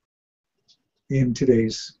in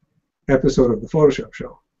today's episode of the Photoshop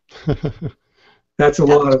show. That's a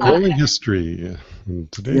lot of rolling history in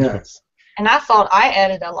today's yes. And I thought I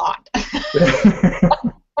added a lot.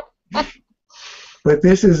 But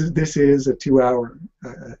this is a 2-hour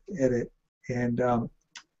edit, and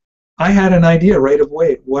I had an idea right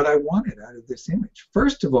away what I wanted out of this image.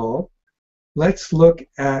 First of all, let's look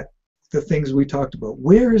at the things we talked about.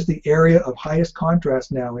 Where is the area of highest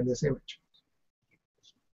contrast now in this image?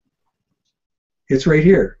 It's right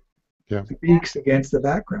here. Yeah. The beaks against the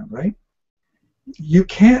background, right? You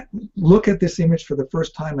can't look at this image for the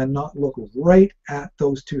first time and not look right at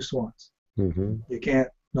those 2 swans. Mm-hmm. You can't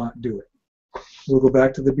not do it. We'll go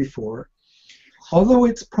back to the before. Although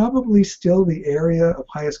it's probably still the area of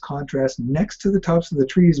highest contrast next to the tops of the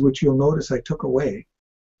trees, which you'll notice I took away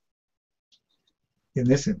in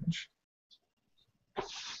this image.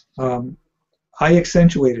 I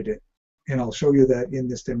accentuated it, and I'll show you that in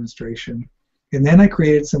this demonstration. And then I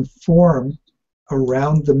created some form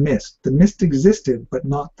around the mist. The mist existed, but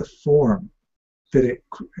not the form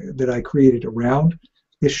that I created around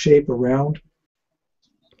this shape, around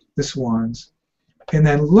the swans. And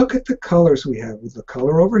then look at the colors we have, with the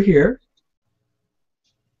color over here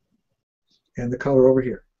and the color over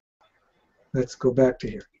here. Let's go back to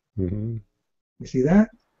here. Mm-hmm. You see that?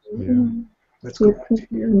 Yeah. Let's go back to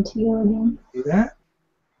here. See that?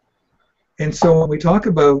 And so when we talk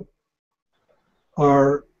about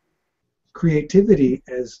our creativity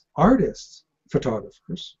as artists,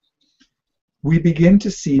 photographers, we begin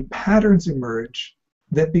to see patterns emerge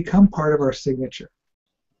that become part of our signature.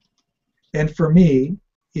 And for me,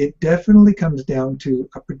 it definitely comes down to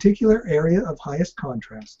a particular area of highest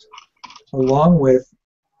contrast, along with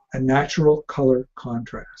a natural color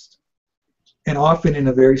contrast, and often in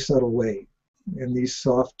a very subtle way. And these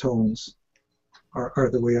soft tones are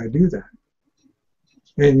the way I do that.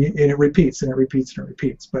 And it repeats, and it repeats, and it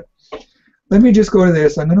repeats. But let me just go to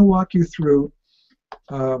this. I'm going to walk you through,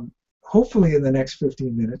 hopefully in the next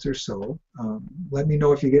 15 minutes or so. Let me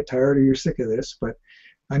know if you get tired or you're sick of this, but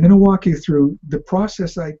I'm going to walk you through the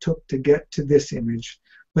process I took to get to this image,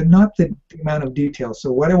 but not the amount of detail.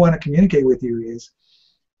 So what I want to communicate with you is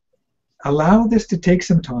allow this to take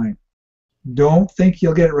some time. Don't think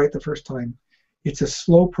you'll get it right the first time. It's a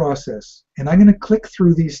slow process, and I'm going to click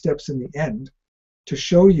through these steps in the end to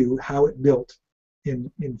show you how it built in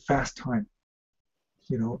fast time.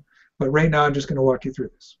 You know, but right now I'm just going to walk you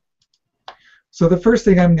through this. So the first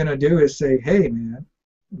thing I'm going to do is say, hey man,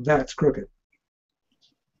 that's crooked.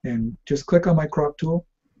 And just click on my crop tool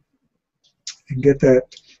and get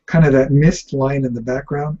that kind of that mist line in the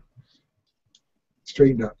background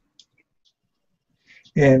straightened up.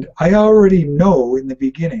 And I already know in the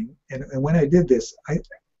beginning, and when I did this, I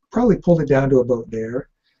probably pulled it down to about there,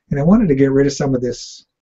 and I wanted to get rid of some of this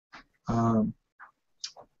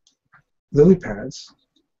lily pads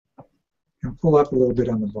and pull up a little bit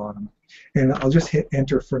on the bottom. And I'll just hit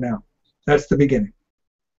enter for now. That's the beginning.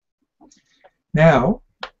 Now,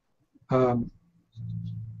 when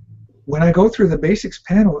I go through the basics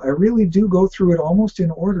panel, I really do go through it almost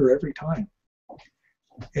in order every time.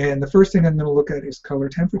 And the first thing I'm going to look at is color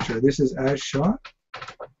temperature. This is as shot.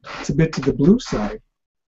 It's a bit to the blue side.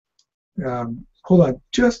 Hold on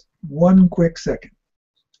just one quick second.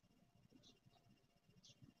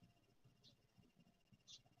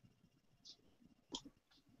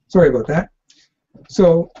 Sorry about that.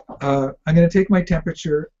 So I'm going to take my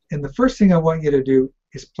temperature, And the first thing I want you to do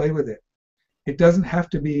is play with it. It doesn't have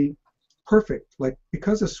to be perfect. Like,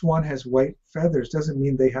 because a swan has white feathers doesn't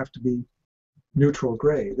mean they have to be neutral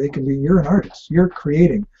gray. They can be, you're an artist. You're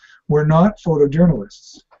creating. We're not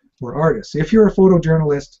photojournalists. We're artists. If you're a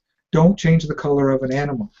photojournalist, don't change the color of an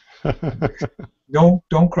animal.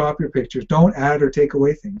 Don't crop your pictures. Don't add or take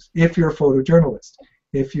away things. If you're a photojournalist.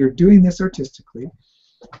 If you're doing this artistically,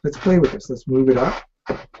 let's play with this. Let's move it up.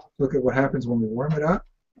 Look at what happens when we warm it up.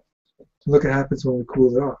 Look at what happens when we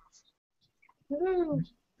cool it off.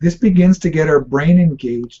 This begins to get our brain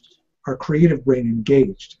engaged, our creative brain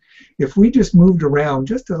engaged. If we just moved around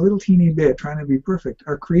just a little teeny bit trying to be perfect,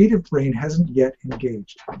 our creative brain hasn't yet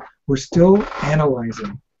engaged. We're still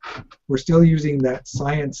analyzing. We're still using that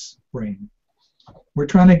science brain. We're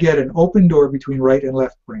trying to get an open door between right and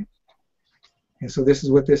left brain. And so this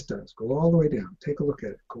is what this does. Go all the way down, take a look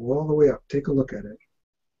at it. Go all the way up, take a look at it,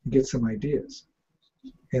 and get some ideas.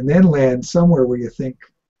 And then land somewhere where you think,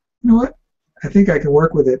 you know what, I think I can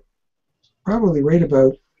work with it probably right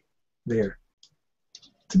about there.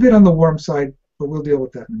 It's a bit on the warm side, but we'll deal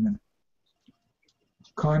with that in a minute.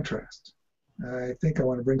 Contrast. I think I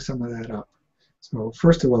want to bring some of that up. So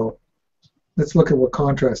first of all, let's look at what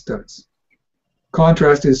contrast does.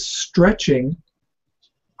 Contrast is stretching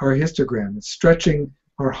our histogram. It's stretching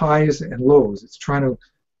our highs and lows. It's trying to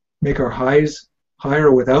make our highs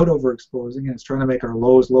higher without overexposing, and it's trying to make our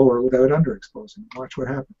lows lower without underexposing. Watch what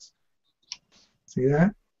happens. See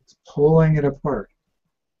that? It's pulling it apart.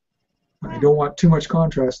 I don't want too much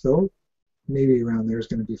contrast though. Maybe around there is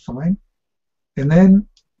going to be fine. And then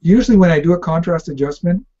usually when I do a contrast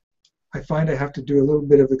adjustment, I find I have to do a little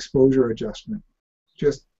bit of exposure adjustment.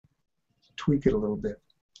 Just tweak it a little bit.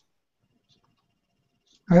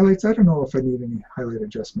 Highlights, I don't know if I need any highlight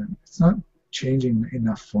adjustment. It's not changing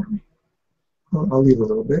enough for me. I'll leave a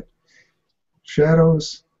little bit.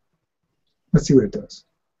 Shadows, let's see what it does.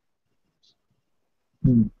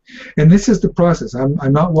 And this is the process.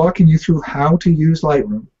 I'm not walking you through how to use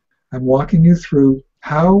Lightroom. I'm walking you through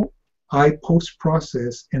how I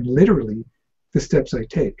post-process and literally the steps I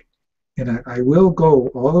take. And I will go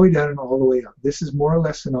all the way down and all the way up. This is more a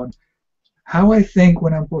lesson on how I think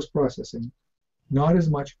when I'm post-processing, not as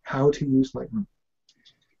much how to use Lightroom.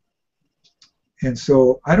 And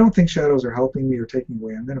so I don't think shadows are helping me or taking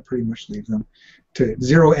away. I'm going to pretty much leave them. To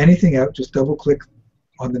zero anything out, just double-click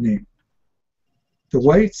on the name. The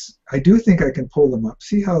whites, I do think I can pull them up.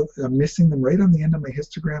 See how I'm missing them right on the end of my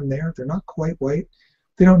histogram there? They're not quite white.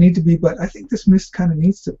 They don't need to be, but I think this mist kind of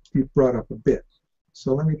needs to be brought up a bit.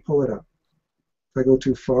 So let me pull it up. If I go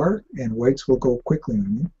too far, and whites will go quickly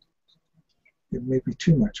on me. It may be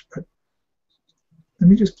too much, but let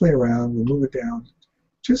me just play around. We'll move it down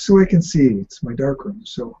just so I can see. It's my darkroom.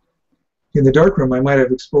 So in the darkroom, I might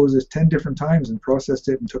have exposed this 10 different times and processed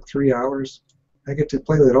it and took 3 hours. I get to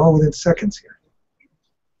play with it all within seconds here.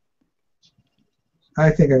 I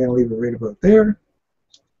think I'm going to leave it right about there.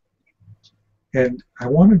 And I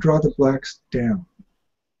want to draw the blacks down.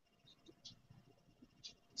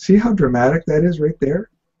 See how dramatic that is right there?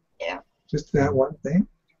 Yeah. Just that one thing.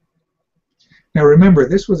 Now remember,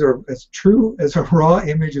 this was as true as a raw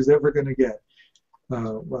image is ever going to get.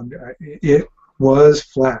 It was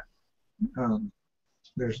flat.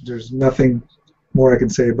 There's nothing more I can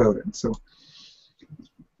say about it. So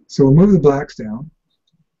we'll move the blacks down.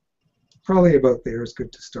 Probably about there is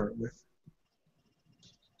good to start with.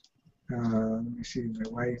 Let me see my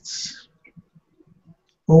whites.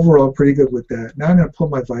 Overall, pretty good with that. Now I'm going to pull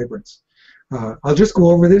my vibrance. I'll just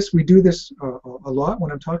go over this. We do this a lot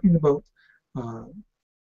when I'm talking about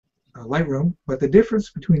Lightroom, but the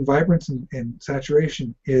difference between vibrance and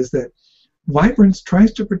saturation is that vibrance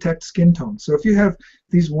tries to protect skin tone. So if you have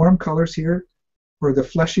these warm colors here, or the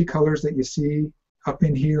fleshy colors that you see up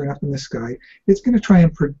in here and up in the sky, it's going to try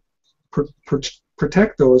and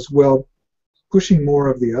protect those while pushing more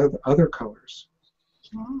of the other colors.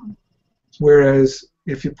 Oh. Whereas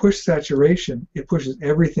if you push saturation, it pushes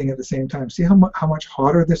everything at the same time. See how much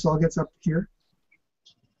hotter this all gets up here,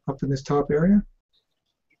 up in this top area?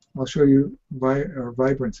 I'll show you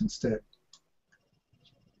vibrance instead.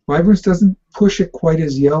 Vibrance doesn't push it quite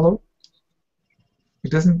as yellow.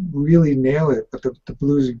 It doesn't really nail it, but the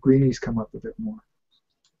blues and greenies come up a bit more.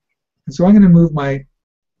 And so I'm going to move my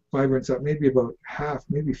vibrance up maybe about half,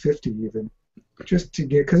 maybe 50 even, just to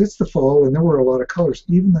get, because it's the fall and there were a lot of colors,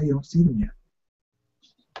 even though you don't see them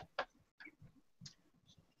yet.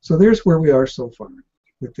 So there's where we are so far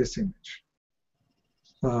with this image.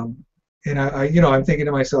 And I'm thinking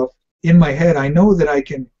to myself, in my head, I know that I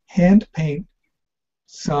can hand paint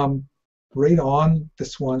some right on the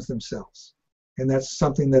swans themselves. And that's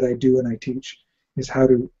something that I do and I teach, is how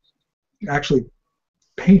to actually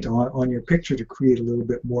paint on your picture to create a little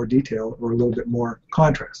bit more detail or a little bit more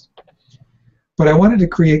contrast. But I wanted to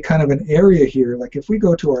create kind of an area here. Like if we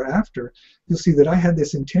go to our after, you'll see that I had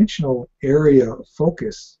this intentional area of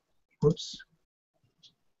focus. Whoops.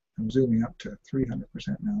 I'm zooming up to 300%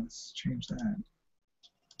 now. Let's change that.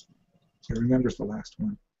 It remembers the last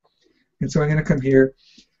one. And so I'm going to come here,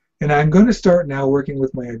 and I'm going to start now working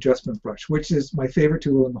with my adjustment brush, which is my favorite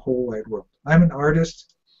tool in the whole wide world. I'm an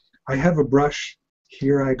artist. I have a brush.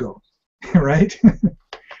 Here I go, right?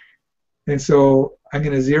 And so I'm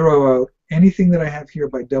going to zero out anything that I have here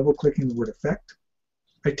by double-clicking the word effect.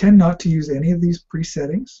 I tend not to use any of these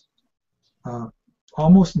presettings,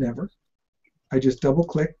 almost never. I just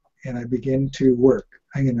double-click and I begin to work.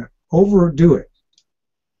 I'm going to overdo it.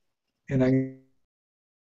 And I'm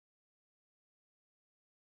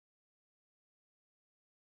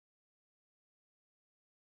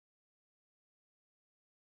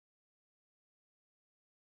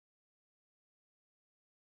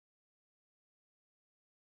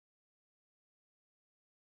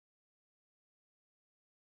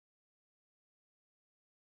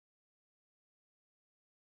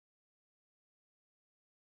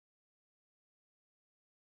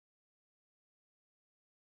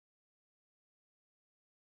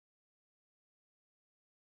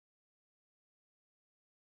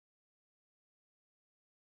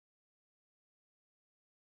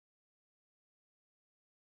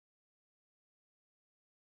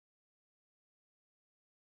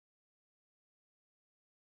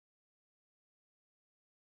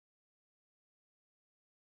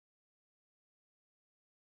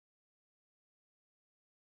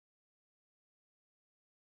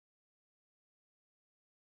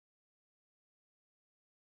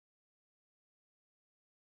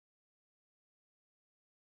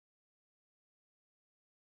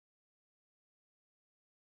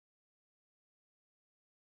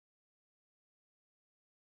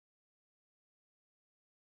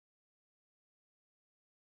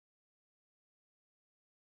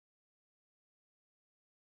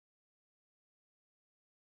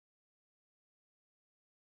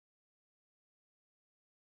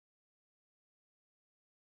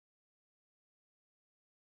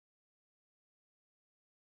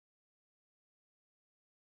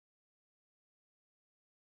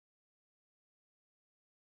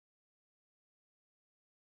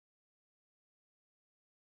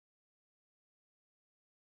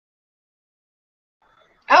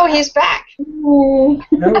Oh, he's back. Yay.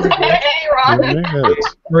 that was a Hey, Ron.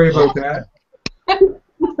 Yes. Sorry about that.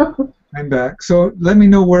 I'm back. So let me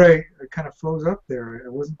know where I kind of froze up there. I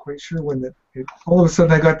wasn't quite sure when all of a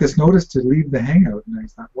sudden I got this notice to leave the Hangout, and I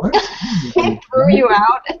thought, what? He threw you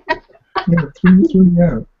out. Yeah, threw me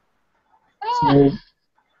out.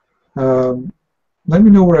 So let me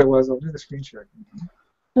know where I was. I'll do the screen share.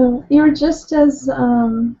 Oh, you were just as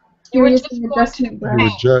You were just using going adjustment to You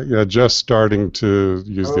brush. were just starting to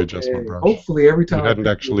use the Okay. adjustment brush. Hopefully every time You I hadn't pick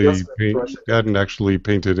the actually adjustment brush, you hadn't actually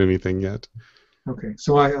painted anything yet. Okay,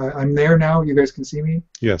 so I'm there now. You guys can see me.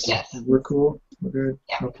 Yes. Yes. We're cool. We're good.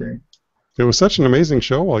 Yeah. Okay. It was such an amazing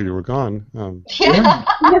show while you were gone. Yeah.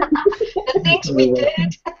 The things we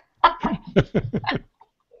did.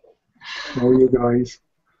 Oh, you guys.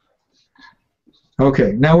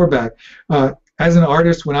 Okay, now we're back. As an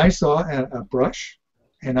artist, when I saw a brush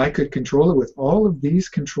and I could control it with all of these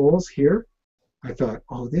controls here, I thought,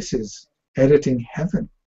 oh, this is editing heaven.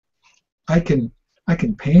 I can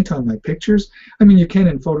paint on my pictures. I mean, you can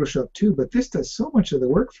in Photoshop too, but this does so much of the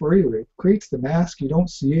work for you. It creates the mask. You don't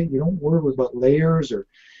see it. You don't worry about layers, or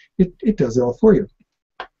it does it all for you.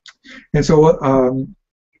 And so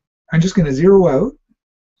I'm just going to zero out.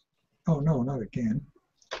 Oh, no, not again.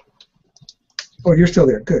 Oh, you're still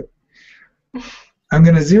there. Good. I'm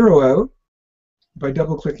going to zero out by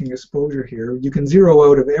double-clicking exposure here. You can zero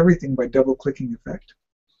out of everything by double-clicking effect.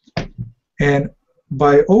 And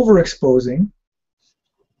by overexposing,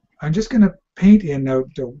 I'm just going to paint in. Now,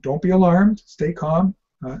 don't be alarmed. Stay calm.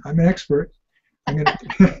 I'm an expert. I'm gonna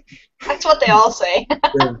That's what they all say.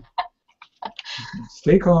 Yeah.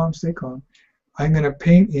 Stay calm. Stay calm. I'm going to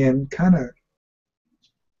paint in kind of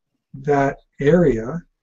that area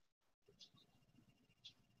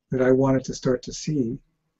that I wanted to start to see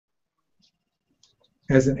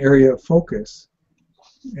as an area of focus.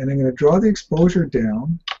 And I'm going to draw the exposure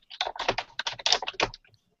down.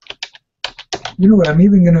 You know what, I'm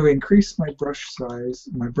even going to increase my brush size,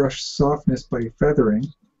 my brush softness by feathering.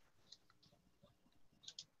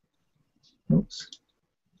 Oops.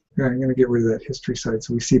 Yeah, I'm going to get rid of that history side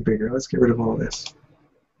so we see bigger. Let's get rid of all this.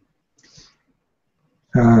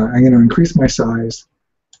 I'm going to increase my size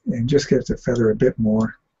and just get it to feather a bit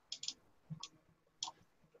more.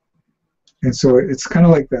 And so it's kind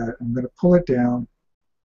of like that. I'm going to pull it down.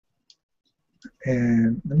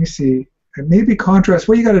 And let me see. And maybe contrast.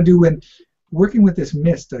 What you got to do when working with this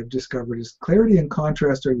mist, I've discovered, is clarity and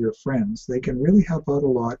contrast are your friends. They can really help out a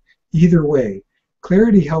lot either way.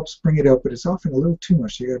 Clarity helps bring it out, but it's often a little too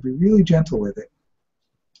much. You got to be really gentle with it.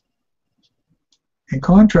 In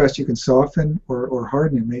contrast, you can soften or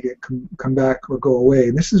harden and make it come back or go away.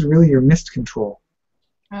 And this is really your mist control.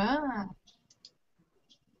 Ah.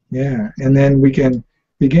 Yeah, and then we can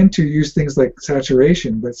begin to use things like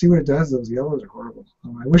saturation, but see what it does? Those yellows are horrible.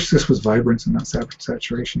 I wish this was vibrance and not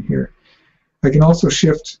saturation here. I can also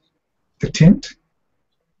shift the tint,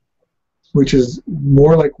 which is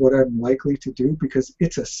more like what I'm likely to do because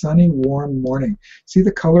it's a sunny, warm morning. See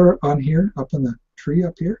the color on here, up on the tree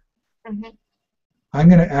up here? Mm-hmm. I'm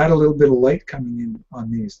going to add a little bit of light coming in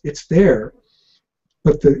on these. It's there,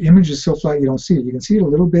 but the image is so flat you don't see it. You can see it a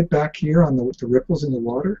little bit back here on the ripples in the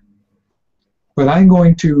water, but I'm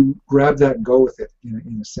going to grab that and go with it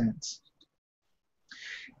in a sense.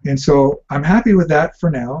 And so I'm happy with that for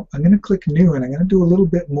now. I'm going to click New, and I'm going to do a little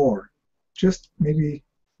bit more. Just maybe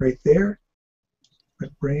right there,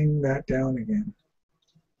 but bring that down again.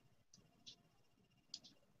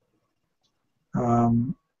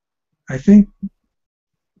 I think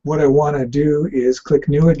what I want to do is click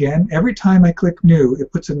New again. Every time I click New,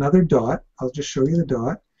 it puts another dot. I'll just show you the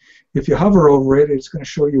dot. If you hover over it, it's going to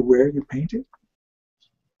show you where you painted.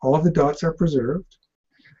 All of the dots are preserved.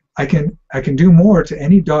 I can do more to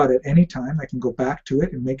any dot at any time. I can go back to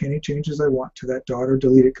it and make any changes I want to that dot or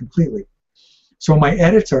delete it completely. So my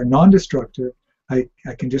edits are non-destructive. I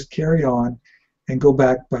can just carry on and go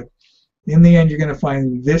back, but in the end you're going to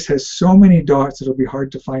find this has so many dots it'll be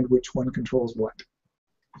hard to find which one controls what.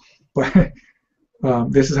 But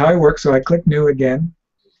this is how it works. So I click New again,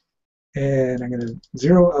 and I'm going to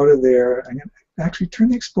zero out of there. I'm going to actually turn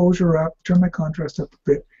the exposure up, turn my contrast up a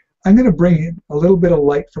bit. I'm going to bring in a little bit of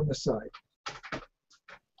light from the side.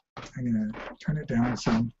 I'm going to turn it down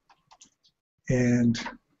some, and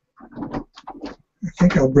I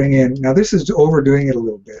think I'll bring in, now this is overdoing it a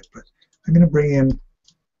little bit, but I'm going to bring in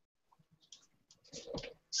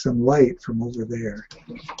some light from over there.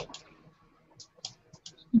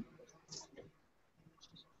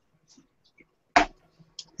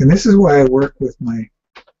 And this is why I work with my,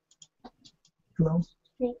 hello?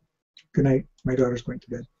 Good night. My daughter's going to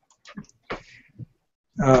bed.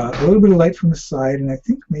 A little bit of light from the side, and I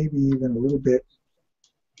think maybe even a little bit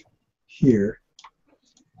here.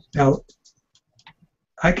 Now,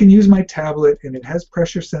 I can use my tablet, and it has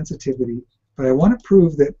pressure sensitivity, but I want to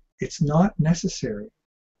prove that it's not necessary.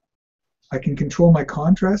 I can control my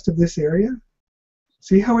contrast of this area.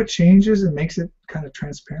 See how it changes and makes it kind of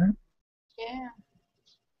transparent? Yeah.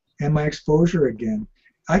 And my exposure again.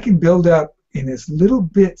 I can build up in as little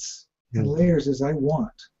bits and layers as I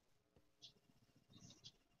want.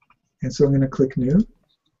 And so I'm going to click New.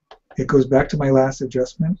 It goes back to my last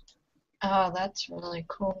adjustment. Oh, that's really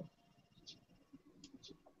cool.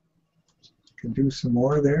 Can do some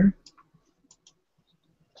more there.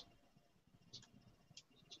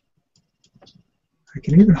 I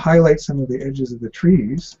can even highlight some of the edges of the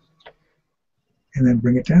trees and then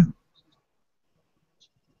bring it down.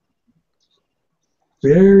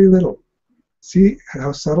 Very little. See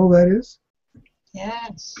how subtle that is?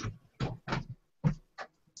 Yes.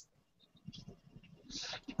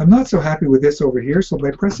 I'm not so happy with this over here, so by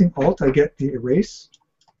pressing Alt, I get the erase,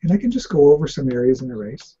 and I can just go over some areas and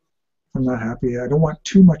erase. I'm not happy. I don't want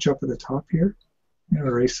too much up at the top here. I'm going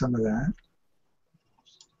to erase some of that.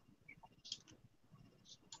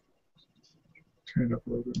 Turn it up a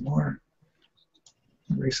little bit more.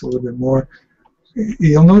 Erase a little bit more.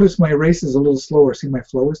 You'll notice my erase is a little slower. See, my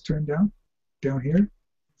flow is turned down here.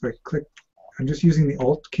 If I click, I'm just using the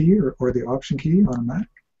Alt key or the Option key on a Mac.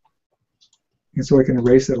 And so I can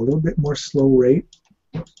erase at a little bit more slow rate.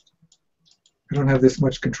 I don't have this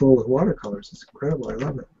much control with watercolors. It's incredible. I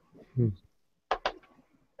love it.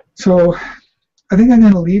 So I think I'm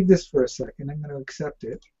going to leave this for a second. I'm going to accept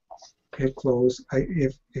it. Hit close.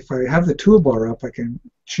 If I have the toolbar up, I can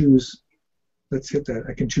choose, let's hit that.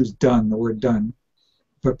 I can choose Done, the word Done.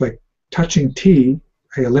 But by touching T,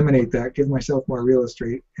 I eliminate that, give myself more real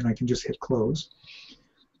estate, and I can just hit close.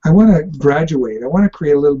 I want to graduate. I want to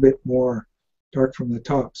create a little bit more dark from the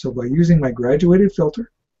top. So by using my graduated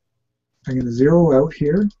filter, I'm going to zero out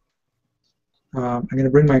here. I'm going to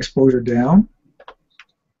bring my exposure down.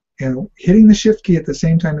 And hitting the Shift key at the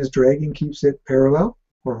same time as dragging keeps it parallel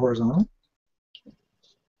or horizontal.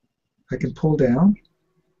 I can pull down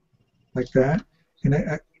like that.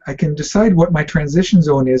 And I can decide what my transition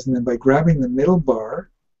zone is, and then by grabbing the middle bar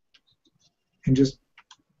and just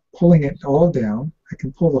pulling it all down, I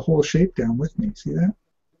can pull the whole shape down with me. See that?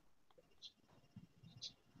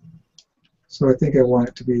 So I think I want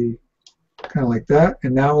it to be kind of like that.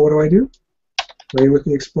 And now what do? Play with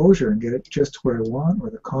the exposure and get it just where I want, or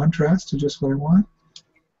the contrast to just what I want.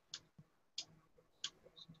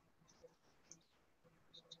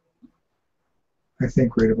 I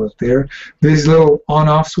think right about there. This little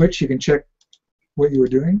on-off switch, you can check what you were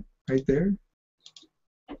doing right there.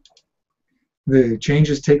 The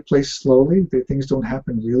changes take place slowly. The things don't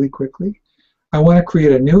happen really quickly. I want to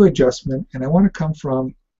create a new adjustment, and I want to come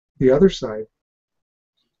from the other side.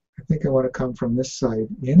 I think I want to come from this side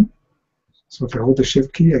in. So if I hold the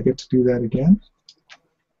Shift key, I get to do that again.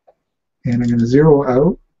 And I'm going to zero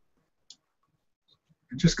out.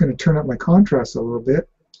 I'm just going to turn up my contrast a little bit,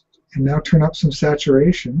 and now turn up some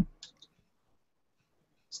saturation.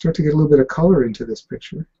 Start to get a little bit of color into this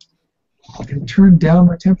picture. And turn down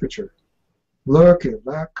my temperature. Look at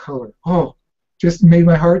that color. Oh, just made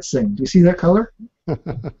my heart sing. Do you see that color?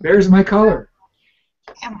 There's my color.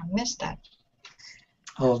 Damn, I missed that.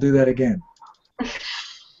 I'll do that again.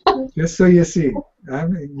 Just so you see.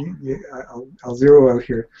 I'll zero out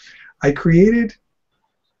here. I created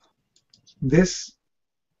this,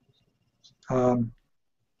 what's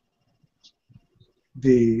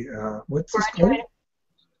this called?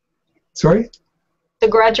 Sorry? The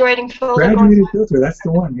graduating filter. Graduated filter, that's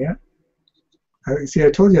the one, yeah. See, I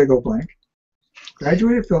told you I go blank.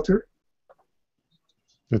 Graduated filter.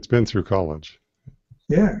 It's been through college.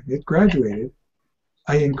 Yeah, it graduated.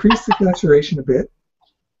 I increased the saturation a bit,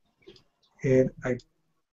 and I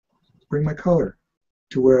bring my color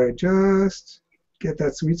to where I just get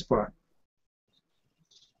that sweet spot.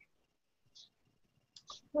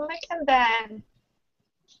 Look at that.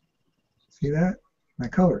 See that? My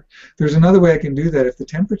color. There's another way I can do that if the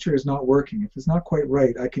temperature is not working, if it's not quite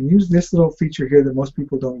right. I can use this little feature here that most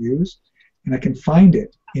people don't use, and I can find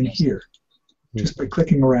it in here just by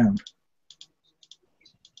clicking around.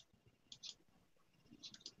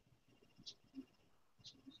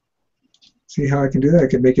 See how I can do that? I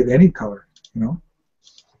can make it any color, you know.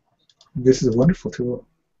 This is a wonderful tool,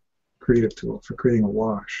 creative tool for creating a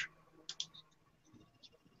wash.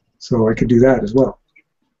 So I could do that as well.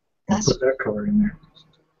 And put that color in there.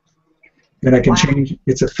 And I can change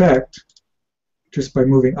its effect just by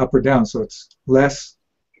moving up or down, so it's less,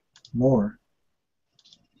 more.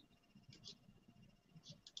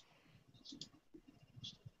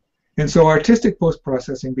 And so artistic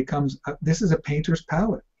post-processing becomes, this is a painter's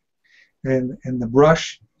palette. And the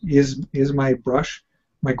brush is my brush.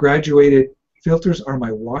 My graduated filters are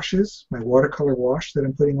my washes, my watercolor wash that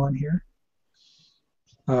I'm putting on here.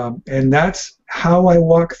 And that's how I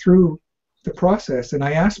walk through the process. And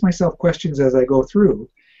I ask myself questions as I go through.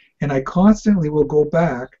 And I constantly will go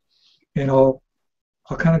back and I'll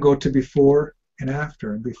kind of go to before and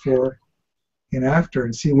after and before and after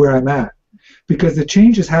and see where I'm at. Because the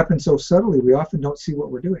changes happen so subtly, we often don't see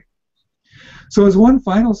what we're doing. So as one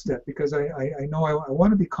final step, because I know I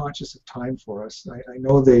want to be conscious of time for us. I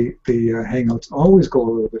know the Hangouts always go a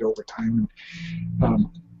little bit over time. And,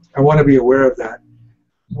 I want to be aware of that.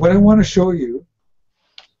 What I want to show you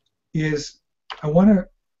is I want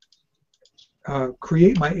to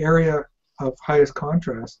create my area of highest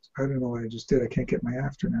contrast. I don't know what I just did. I can't get my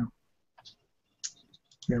after now.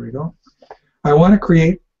 There we go. I want to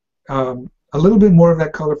create a little bit more of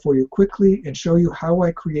that color for you quickly and show you how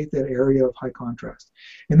I create that area of high contrast.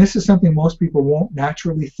 And this is something most people won't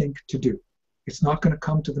naturally think to do. It's not going to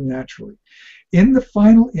come to them naturally. In the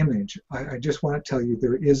final image, I just want to tell you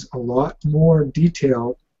there is a lot more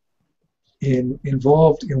detail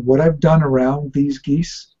involved in what I've done around these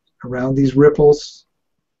geese, around these ripples,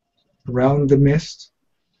 around the mist,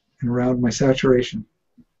 and around my saturation.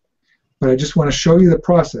 But I just want to show you the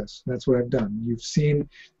process. That's what I've done. You've seen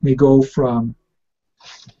me go from,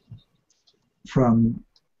 and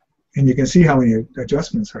you can see how many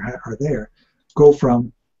adjustments are there, go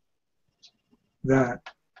from that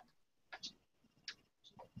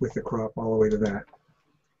with the crop all the way to that.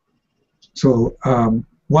 So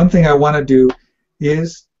one thing I want to do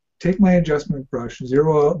is take my adjustment brush,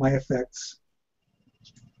 zero out my effects,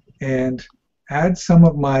 and add some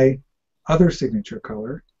of my other signature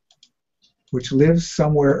color, which lives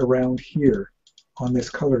somewhere around here on this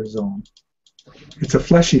color zone. It's a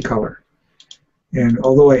fleshy color. And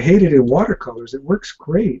although I hate it in watercolors, it works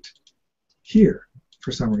great here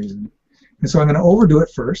for some reason. And so I'm going to overdo it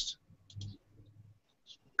first,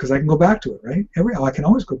 because I can go back to it, right? I can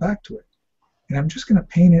always go back to it. And I'm just going to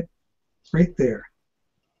paint it right there.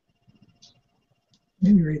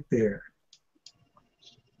 Maybe right there.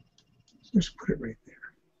 Just put it right there.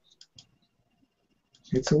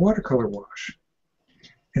 It's a watercolor wash.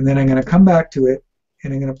 And then I'm going to come back to it,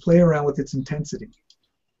 and I'm going to play around with its intensity.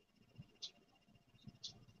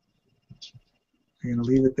 I'm going to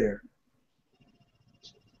leave it there.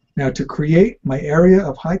 Now, to create my area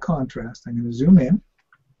of high contrast, I'm going to zoom in,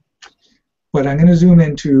 but I'm going to zoom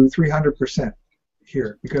into 300%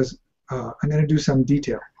 here because I'm going to do some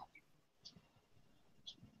detail.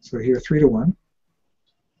 So here, 3:1.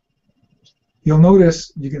 You'll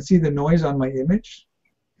notice you can see the noise on my image,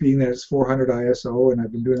 being that it's 400 ISO, and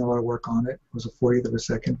I've been doing a lot of work on it. It was a 40th of a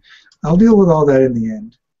second. I'll deal with all that in the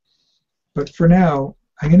end. But for now,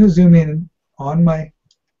 I'm going to zoom in on my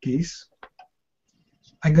geese.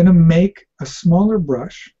 I'm going to make a smaller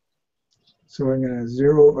brush. So I'm going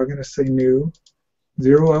to say new,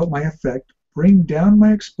 zero out my effect, bring down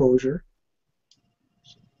my exposure,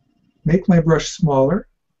 make my brush smaller,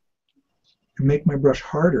 and make my brush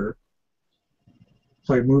harder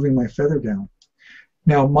by moving my feather down.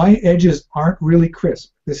 Now, my edges aren't really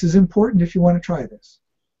crisp. This is important if you want to try this.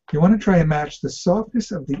 You want to try and match the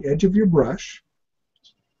softness of the edge of your brush.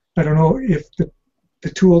 I don't know if the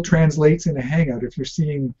tool translates in a Hangout, if you're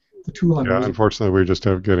seeing the tool on Yeah, unfortunately, we just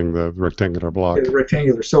have getting the rectangular block. Yeah, the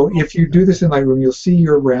rectangular. So if you do this in Lightroom, you'll see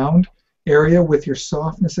your round area with your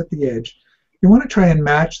softness at the edge. You want to try and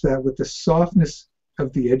match that with the softness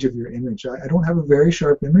of the edge of your image. I don't have a very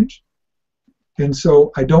sharp image, and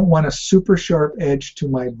so I don't want a super sharp edge to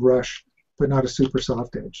my brush, but not a super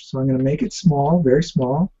soft edge. So I'm going to make it small, very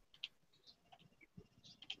small.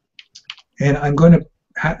 And I'm going to,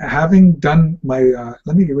 having done my,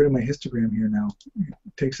 let me get rid of my histogram here now. It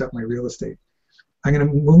takes up my real estate. I'm going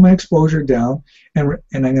to move my exposure down, and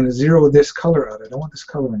I'm going to zero this color out. I don't want this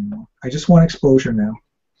color anymore. I just want exposure now.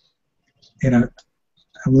 And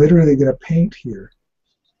I'm literally going to paint here.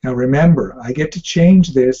 Now remember, I get to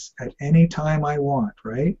change this at any time I want,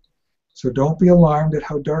 right? So don't be alarmed at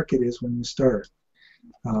how dark it is when you start.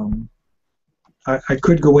 I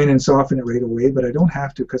could go in and soften it right away, but I don't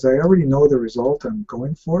have to because I already know the result I'm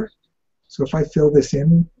going for. So if I fill this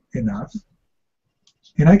in enough,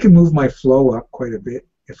 and I can move my flow up quite a bit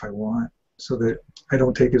if I want so that I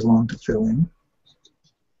don't take as long to fill in.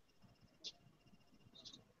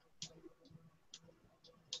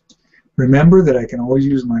 Remember that I can always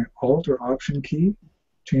use my Alt or Option key,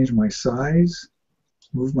 change my size,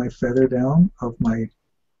 move my feather down of move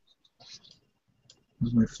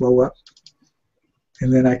my flow up,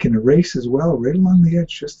 and then I can erase as well right along the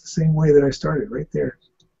edge just the same way that I started, right there.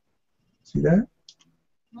 See that?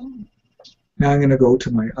 Now I'm going to go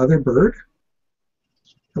to my other bird.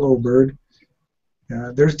 Hello, bird.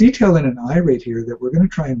 There's detail in an eye right here that we're going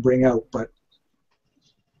to try and bring out, but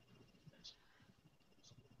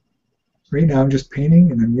right now I'm just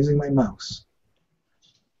painting and I'm using my mouse.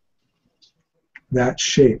 That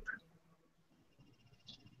shape.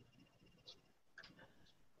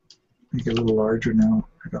 Make it a little larger now.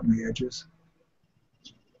 I got my edges.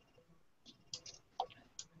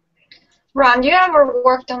 Ron, you ever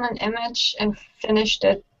worked on an image and finished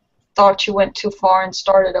it, thought you went too far and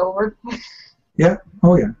started over? Yeah.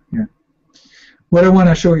 Oh, yeah. Yeah. What I want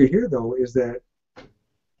to show you here, though, is that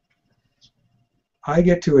I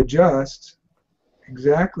get to adjust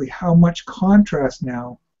exactly how much contrast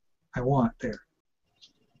now I want there.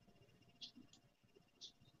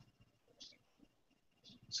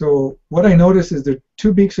 So what I notice is the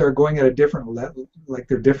two beaks are going at a different level, like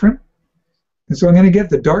they're different. And so I'm going to get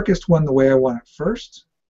the darkest one the way I want it first.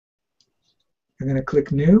 I'm going to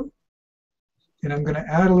click New, and I'm going to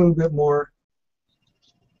add a little bit more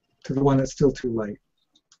to the one that's still too light.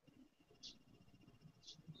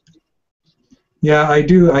 Yeah, I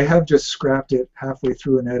do. I have just scrapped it halfway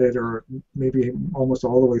through an edit, or maybe almost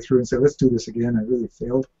all the way through, and said, let's do this again. I really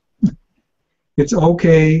failed. It's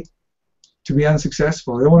okay to be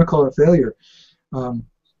unsuccessful. I don't want to call it failure.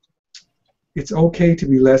 It's okay to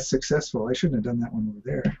be less successful. I shouldn't have done that one over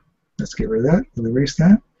there. Let's get rid of that. We'll erase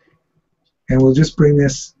that. And we'll just bring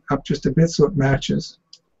this up just a bit so it matches.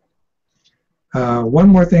 One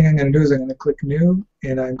more thing I'm going to do is I'm going to click New,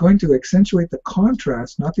 and I'm going to accentuate the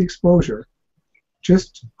contrast, not the exposure,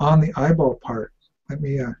 just on the eyeball part. Let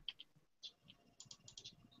me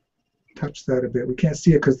touch that a bit. We can't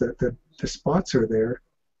see it because the spots are there.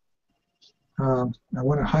 I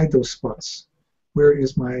want to hide those spots. Where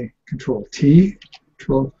is my Control T?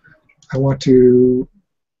 Control. I want to,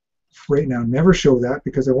 right now, never show that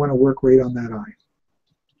because I want to work right on that eye.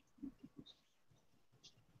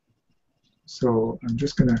 So I'm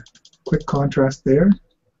just going to click contrast there.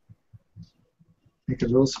 Make it a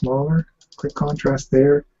little smaller. Click contrast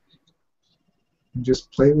there. And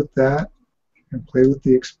just play with that and play with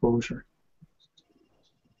the exposure.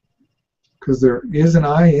 because there is an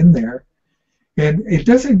eye in there. And it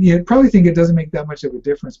doesn't, you'd probably think it doesn't make that much of a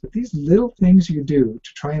difference, but these little things you do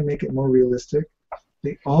to try and make it more realistic,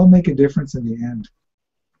 they all make a difference in the end.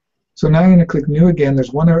 So now I'm going to click New again.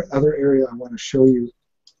 There's one other area I want to show you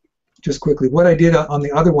just quickly. What I did on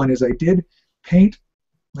the other one is I did paint.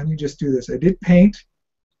 Let me just do this. I did paint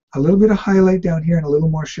a little bit of highlight down here and a little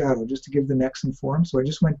more shadow just to give the neck some form. So I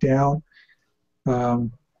just went down. I'll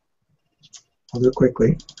do it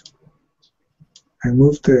quickly. I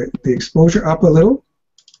moved the exposure up a little.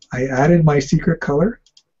 I added my secret color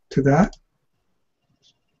to that.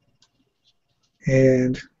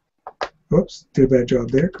 And, oops, did a bad job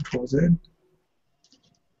there, Control Z.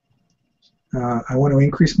 I want to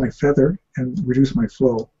increase my feather and reduce my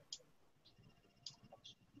flow.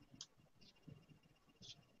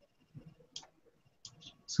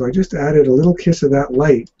 So I just added a little kiss of that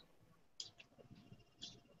light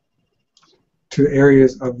to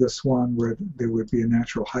areas of the swan where there would be a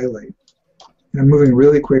natural highlight. And I'm moving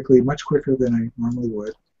really quickly, much quicker than I normally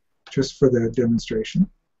would, just for the demonstration.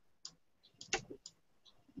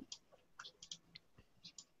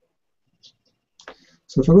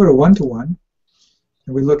 So if I go to 1-to-1,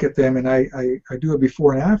 and we look at them, and I do a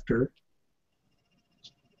before and after,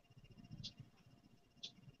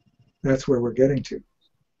 that's where we're getting to.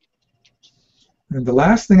 And the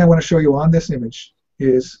last thing I want to show you on this image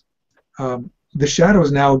is the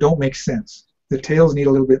shadows now don't make sense. The tails need a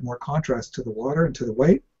little bit more contrast to the water and to the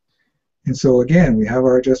white. And so again, we have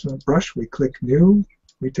our adjustment brush, we click New,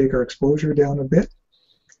 we take our exposure down a bit,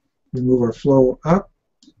 we move our flow up,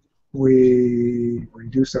 we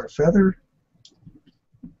reduce our feather,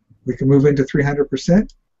 we can move into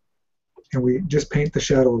 300%, and we just paint the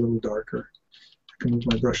shadow a little darker. I can move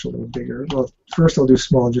my brush a little bigger. Well, first I'll do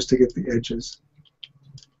small just to get the edges,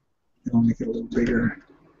 and I'll make it a little bigger.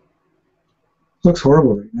 Looks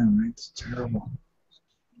horrible right now, right? It's terrible.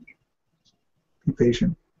 Be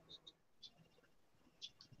patient.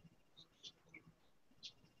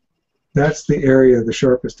 That's the area, the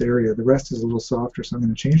sharpest area. The rest is a little softer, so I'm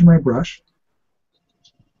going to change my brush.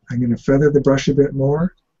 I'm going to feather the brush a bit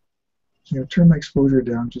more. I'm going to turn my exposure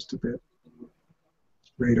down just a bit,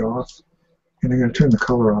 right off. And I'm going to turn the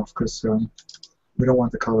color off because we don't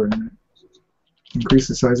want the color in it. Increase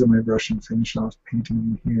the size of my brush and finish off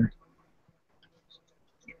painting in here.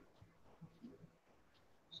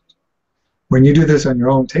 When you do this on your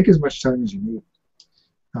own, take as much time as you need.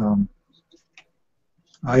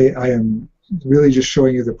 I am really just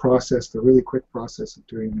showing you the process, the really quick process of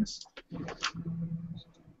doing this.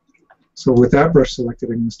 So with that brush selected,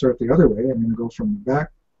 I'm going to start the other way. I'm going to go from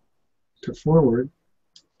back to forward,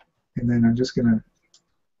 and then I'm just going to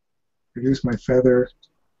reduce my feather,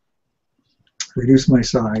 reduce my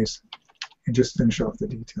size, and just finish off the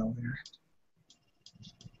detail there.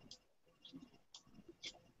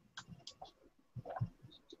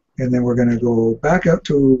 And then we're going to go back out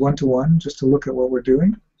to 1-to-1 just to look at what we're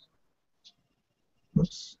doing.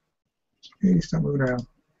 Oops. Hey, stop moving around.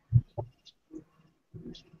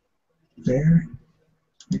 There.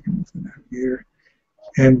 We can move that here.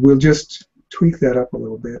 And we'll just tweak that up a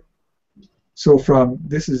little bit. So from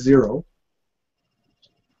this is 0,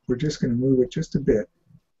 we're just going to move it just a bit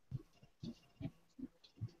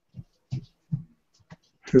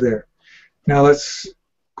to there. Now let's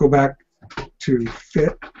go back to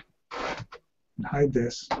fit and hide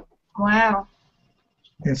this. Wow.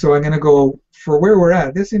 And so I'm going to go for where we're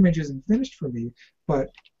at. This image isn't finished for me,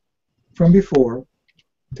 but from before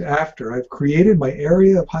to after, I've created my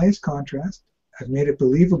area of highest contrast. I've made it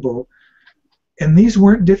believable. And these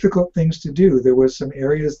weren't difficult things to do. There was some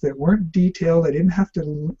areas that weren't detailed. I didn't have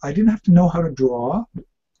to know how to draw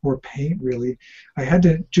or paint really. I had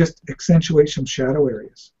to just accentuate some shadow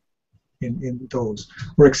areas in those,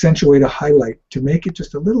 or accentuate a highlight to make it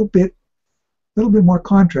just a little bit more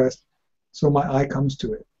contrast, so my eye comes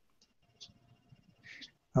to it.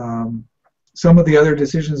 Some of the other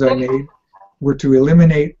decisions I made were to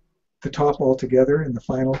eliminate the top altogether in the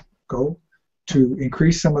final go, to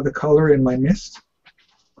increase some of the color in my mist,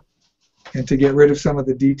 and to get rid of some of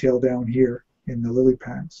the detail down here in the lily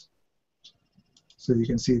pads. So you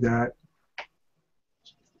can see that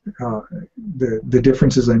the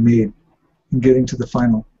differences I made in getting to the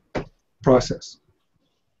final process.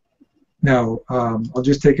 Now, I'll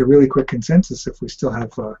just take a really quick consensus if we still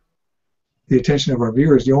have the attention of our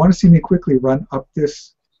viewers. Do you want to see me quickly run up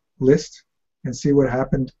this list and see what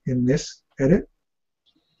happened in this edit?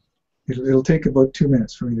 It'll take about 2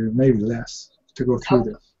 minutes for me, or maybe less, to go through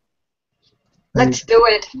this. Let's do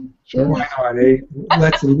it. Sure. Why not, eh?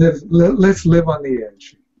 Let's live on the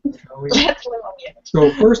edge. Shall we? Let's live on the edge.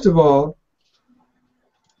 So first of all,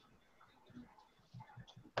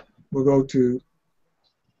 we'll go to,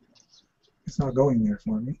 it's not going there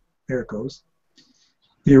for me. There it goes.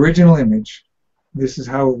 The original image. This is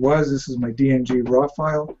how it was. This is my DNG raw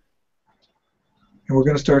file. And we're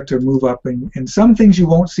going to start to move up. And some things you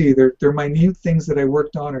won't see. They're minute things that I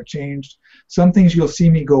worked on or changed. Some things you'll see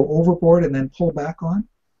me go overboard and then pull back on.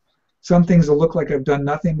 Some things will look like I've done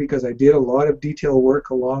nothing because I did a lot of detail work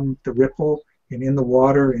along the ripple and in the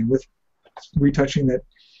water and with retouching that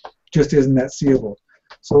just isn't that seeable.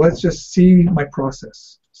 So let's just see my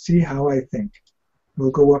process. See how I think.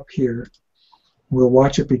 We'll go up here. We'll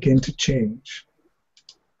watch it begin to change.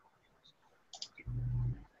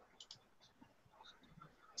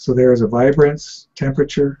 So there's a vibrance,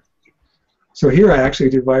 temperature. So here I actually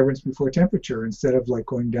did vibrance before temperature instead of like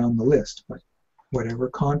going down the list. But whatever,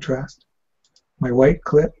 contrast, my white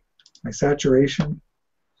clip, my saturation.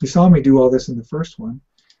 You saw me do all this in the first one.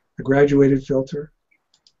 The graduated filter.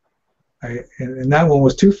 And that one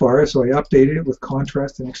was too far, so I updated it with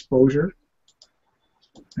contrast and exposure.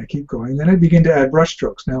 I keep going. Then I begin to add brush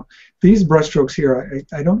strokes. Now, these brush strokes here,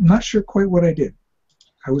 I'm not sure quite what I did.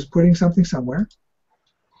 I was putting something somewhere.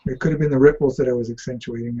 It could have been the ripples that I was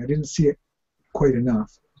accentuating. I didn't see it quite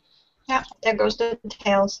enough. Yeah, there goes the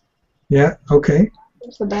tails. Yeah, okay.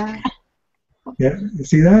 There's the back. Yeah, you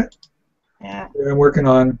see that? Yeah. I'm working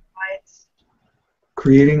on Highlights.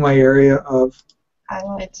 creating my area of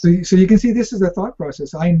Highlights. So you can see this is a thought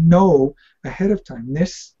process. I know ahead of time.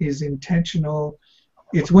 This is intentional.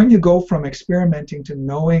 It's when you go from experimenting to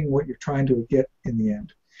knowing what you're trying to get in the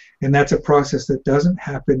end. And that's a process that doesn't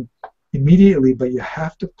happen immediately, but you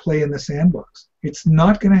have to play in the sandbox. It's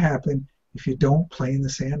not going to happen if you don't play in the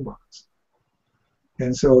sandbox.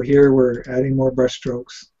 And so here we're adding more brush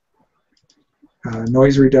strokes,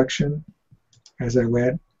 noise reduction as I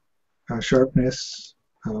went, sharpness,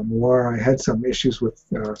 moire. I had some issues with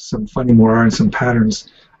some funny moire and some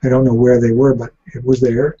patterns. I don't know where they were, but it was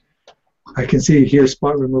there. I can see here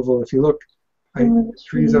spot removal. If you look,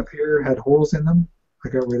 trees up here had holes in them. I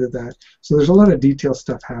got rid of that. So there's a lot of detail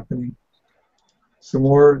stuff happening. Some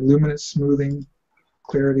more luminance smoothing,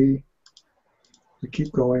 clarity. We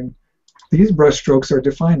keep going. These brush strokes are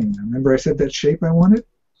defining. Remember I said that shape I wanted?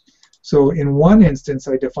 So in one instance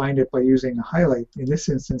I defined it by using a highlight. In this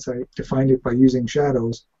instance I defined it by using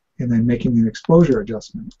shadows and then making an exposure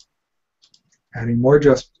adjustment. Adding more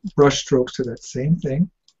just brush strokes to that same thing,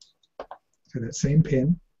 to that same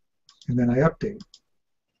pin, and then I update.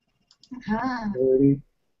 Clarity,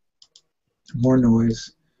 more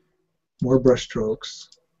noise, more brush strokes.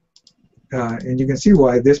 And you can see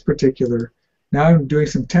why this particular, now I'm doing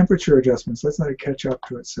some temperature adjustments. Let's let it catch up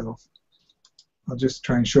to itself. I'll just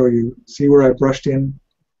try and show you. See where I brushed in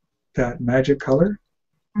that magic color?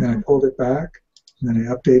 Then I pulled it back, and then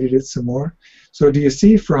I updated it some more. So do you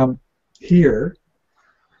see from here,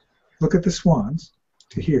 look at the swans,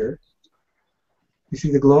 to here, you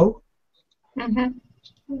see the glow? And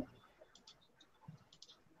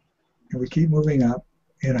we keep moving up,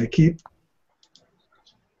 and I keep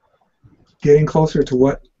getting closer to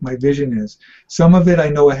what my vision is. Some of it I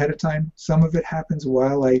know ahead of time, some of it happens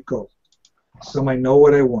while I go. Some I know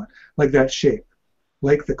what I want, like that shape,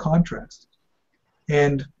 like the contrast,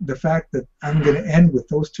 and the fact that I'm going to end with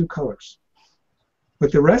those two colors.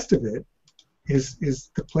 But the rest of it is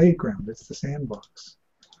the playground, it's the sandbox.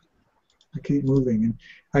 I keep moving,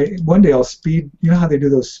 and one day I'll speed, you know how they do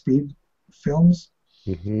those speed films?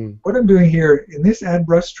 What I'm doing here, in this add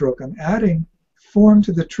brush stroke, I'm adding form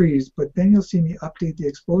to the trees, but then you'll see me update the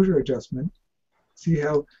exposure adjustment. See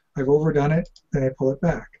how I've overdone it, then I pull it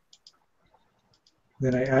back.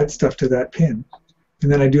 Then I add stuff to that pin,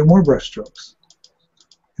 and then I do more brush strokes.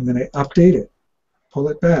 And then I update it, pull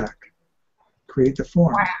it back, create the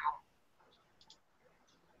form. Wow.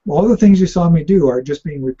 All the things you saw me do are just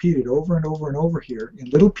being repeated over and over and over here in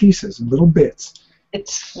little pieces and little bits.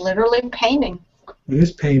 It's literally painting. It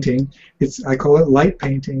is painting. I call it light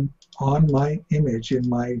painting on my image in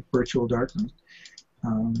my virtual darkroom.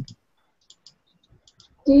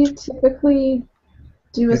 Do you typically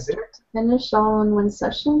do a start to finish all in one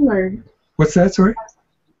session, or what's that? Sorry.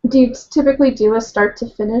 Do you typically do a start to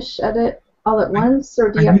finish edit all at once,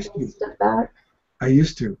 or do you have to step back? I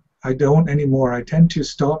used to. I don't anymore. I tend to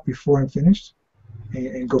stop before I'm finished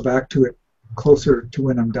and go back to it closer to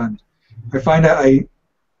when I'm done. I find that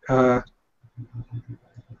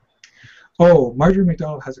oh, Marjorie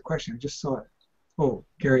McDonald has a question. I just saw it. Oh,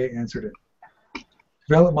 Gary answered it.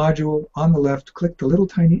 Develop module on the left. Click the little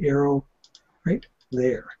tiny arrow right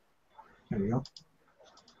there. There you go.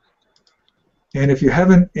 And if you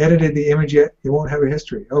haven't edited the image yet, you won't have a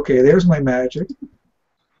history. Okay, there's my magic.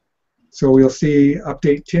 So we'll see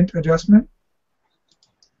update tint adjustment.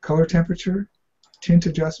 color temperature, tint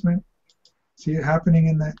adjustment. See it happening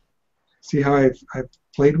in that. See how I've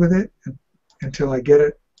played with it until I get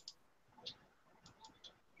it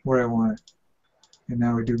where I want it. And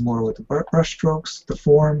now we do more with the brush strokes, the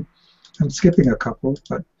form. I'm skipping a couple,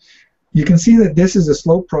 but you can see that this is a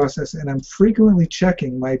slow process, and I'm frequently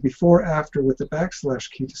checking my before-after with the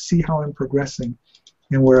 / key to see how I'm progressing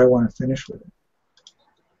and where I want to finish with it.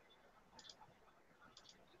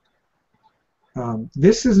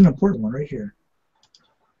 This is an important one right here.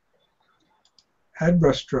 Add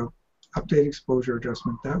brush stroke, update exposure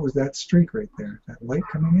adjustment. That was that streak right there, that light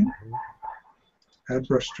coming in. Add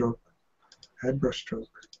brush stroke, add brush stroke.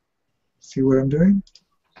 See what I'm doing?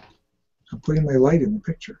 I'm putting my light in the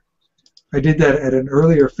picture. I did that at an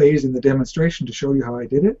earlier phase in the demonstration to show you how I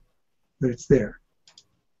did it, but it's there.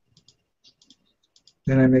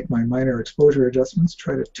 Then I make my minor exposure adjustments,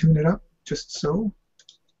 try to tune it up just so.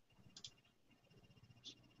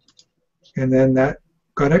 And then that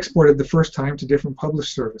got exported the first time to different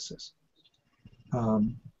published services.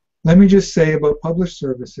 Let me just say about published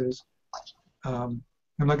services, I'm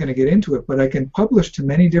not going to get into it, but I can publish to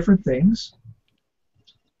many different things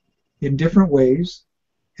in different ways,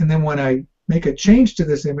 and then when I make a change to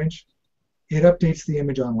this image, it updates the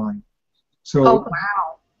image online. So Oh,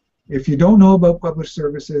 wow. if you don't know about published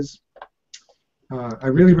services, I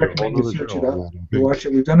really recommend you search it up. You watch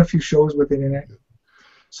it. We've done a few shows with it in it.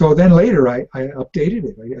 So then later I updated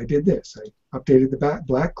it. I did this. I updated the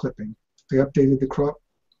black clipping. I updated the crop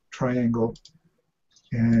triangle.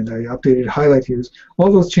 And I updated highlight hues.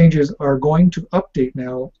 All those changes are going to update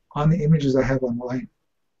now on the images I have online.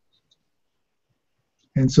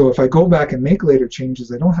 And so if I go back and make later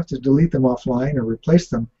changes, I don't have to delete them offline or replace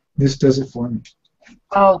them. This does it for me.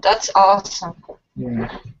 Oh, that's awesome.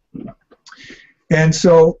 Yeah. And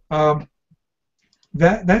so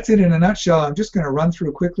that's it in a nutshell. I'm just going to run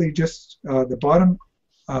through quickly just the bottom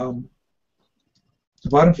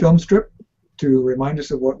film strip to remind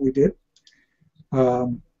us of what we did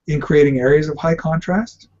in creating areas of high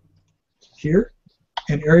contrast here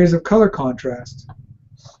and areas of color contrast.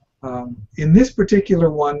 In this particular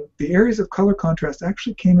one, the areas of color contrast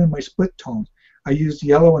actually came in my split tone. I used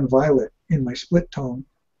yellow and violet in my split tone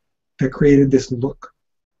that created this look.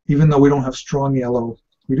 Even though we don't have strong yellow,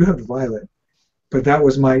 we do have the violet, but that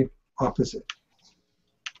was my opposite.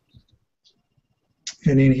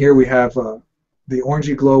 And in here we have the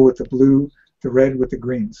orangey glow with the blue, the red with the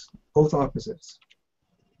greens, both opposites.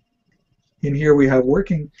 In here we have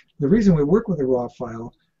the reason we work with a raw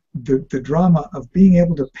file, the drama of being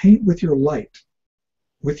able to paint with your light,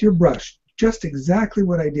 with your brush, just exactly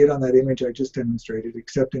what I did on that image I just demonstrated,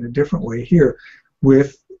 except in a different way here,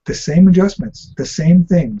 with the same adjustments, the same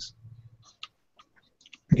things.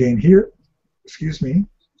 Again here, excuse me.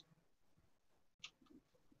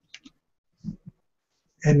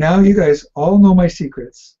 And now you guys all know my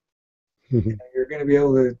secrets. And you're going to be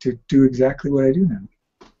able to do exactly what I do now.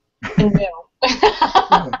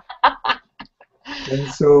 Yeah. And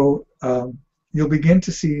so you'll begin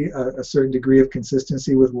to see a certain degree of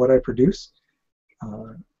consistency with what I produce.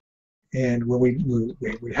 And when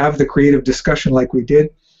we have the creative discussion like we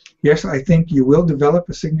did, yes, I think you will develop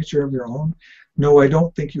a signature of your own. No, I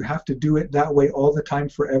don't think you have to do it that way all the time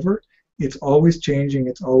forever. It's always changing.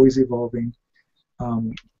 It's always evolving.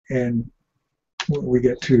 And we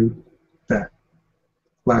get to that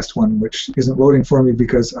last one, which isn't loading for me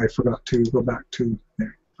because I forgot to go back to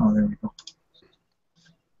there. Oh, there we go.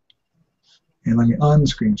 And let me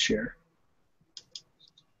on-screen share.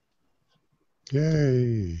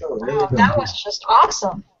 Yay! Oh, Wow, that was just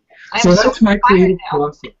awesome. So that's my creative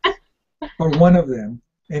process, or one of them.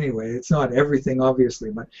 Anyway, it's not everything,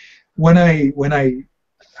 obviously, but when I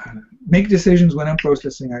make decisions when I'm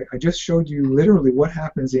processing, I just showed you literally what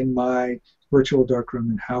happens in my virtual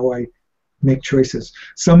darkroom and how I make choices.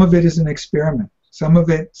 Some of it is an experiment. Some of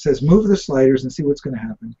it says move the sliders and see what's going to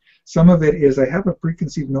happen. Some of it is I have a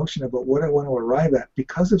preconceived notion about what I want to arrive at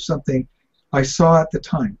because of something I saw at the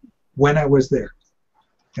time when I was there,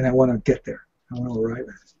 and I want to get there. I want to arrive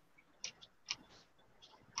at it.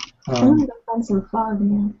 I want to find some fog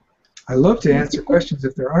now. I love to answer questions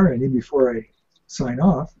if there are any before I sign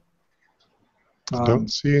off.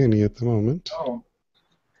 Don't see any at the moment. Oh,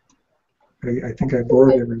 I think I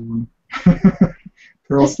bored everyone.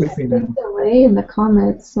 They're all sleeping now. There's a delay in the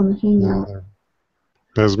comments on the Hangout. They're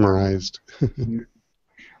mesmerized.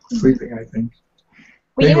 Sleeping, I think.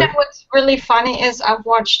 Well, Anyway. you know what's really funny is I've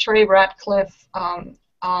watched Trey Ratcliffe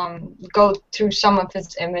go through some of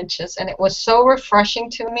his images, and it was so refreshing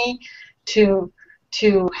to me to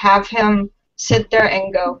have him sit there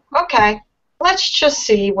and go, okay, let's just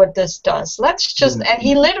see what this does. Let's just, and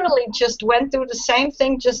he literally just went through the same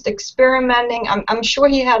thing, just experimenting. I'm sure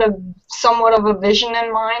he had somewhat of a vision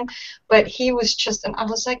in mind, but he was just, and I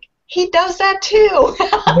was like, he does that too.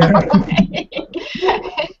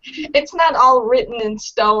 It's not all written in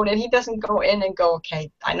stone, and he doesn't go in and go, okay,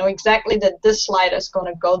 I know exactly that this slider is going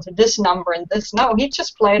to go to this number and this. No, he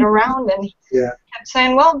just played around and he kept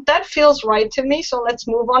saying, well, that feels right to me, so let's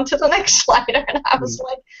move on to the next slider. And I was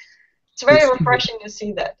like, it's very refreshing to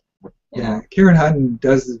see that. Yeah, Kieran Hutton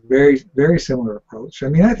does a very, very similar approach. I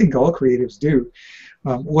mean, I think all creatives do.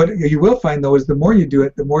 What you will find, though, is the more you do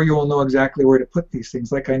it, the more you will know exactly where to put these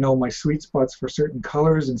things. Like I know my sweet spots for certain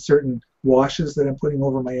colors and certain washes that I'm putting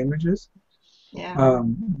over my images. Yeah.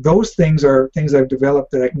 Those things are things I've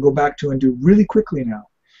developed that I can go back to and do really quickly now.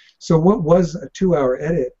 So what was a 2-hour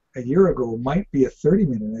edit a year ago might be a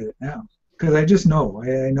 30-minute edit now, because I just know.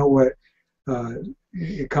 I know what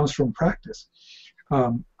it comes from practice.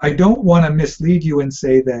 I don't want to mislead you and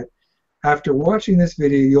say that after watching this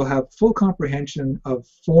video, you'll have full comprehension of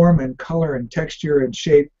form and color and texture and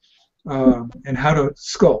shape and how to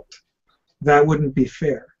sculpt. That wouldn't be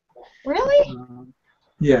fair. Really?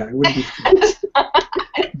 Yeah, it wouldn't be fair.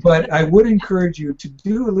 But I would encourage you to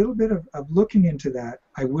do a little bit of looking into that.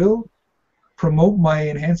 I will promote my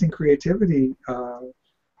Enhancing Creativity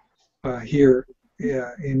here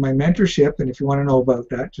in my mentorship, and if you want to know about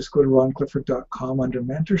that, just go to ronclifford.com under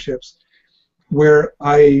mentorships, where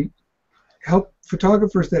I help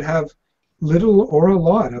photographers that have little or a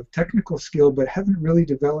lot of technical skill but haven't really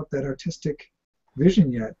developed that artistic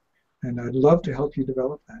vision yet, and I'd love to help you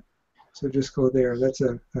develop that. So just go there. That's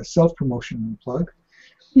a self-promotion plug.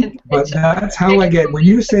 But that's how I get, when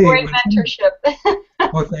you say... Great mentorship.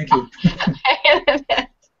 Oh, thank you.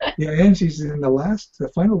 Yeah, and she's in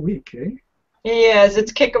the final week, eh? Yes,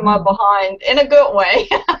 it's kicking my behind in a good way.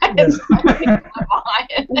 It's kicking my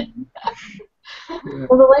behind. Yeah.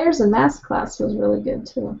 Well, the layers and mask class was really good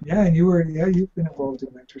too. Yeah, and you've been involved in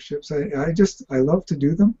mentorships. I love to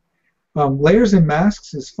do them. Layers and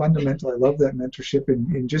masks is fundamental. I love that mentorship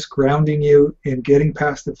in just grounding you in getting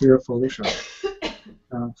past the fear of Photoshop.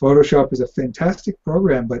 Photoshop is a fantastic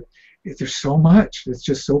program, but there's so much. It's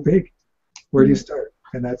just so big. Where do you start?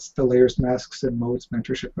 And that's the Layers, Masks, and Modes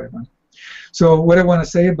mentorship I run. So what I want to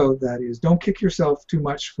say about that is don't kick yourself too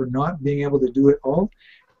much for not being able to do it all.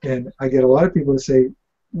 And I get a lot of people to say,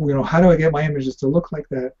 how do I get my images to look like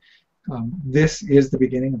that? This is the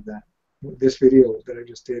beginning of that. This video that I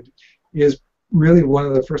just did is really one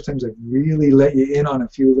of the first times I've really let you in on a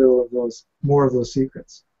few more of those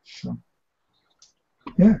secrets. So,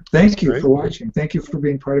 yeah, thank you for watching. Thank you for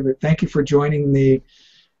being part of it. Thank you for joining the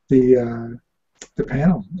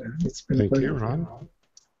panel. It's been a pleasure. Thank you, Ron.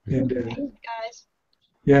 And, thank you, guys.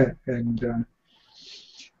 Yeah, and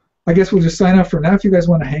I guess we'll just sign off for now. If you guys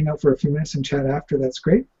want to hang out for a few minutes and chat after, that's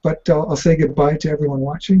great. But I'll say goodbye to everyone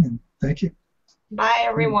watching, and thank you. Bye,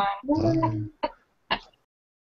 everyone. Bye.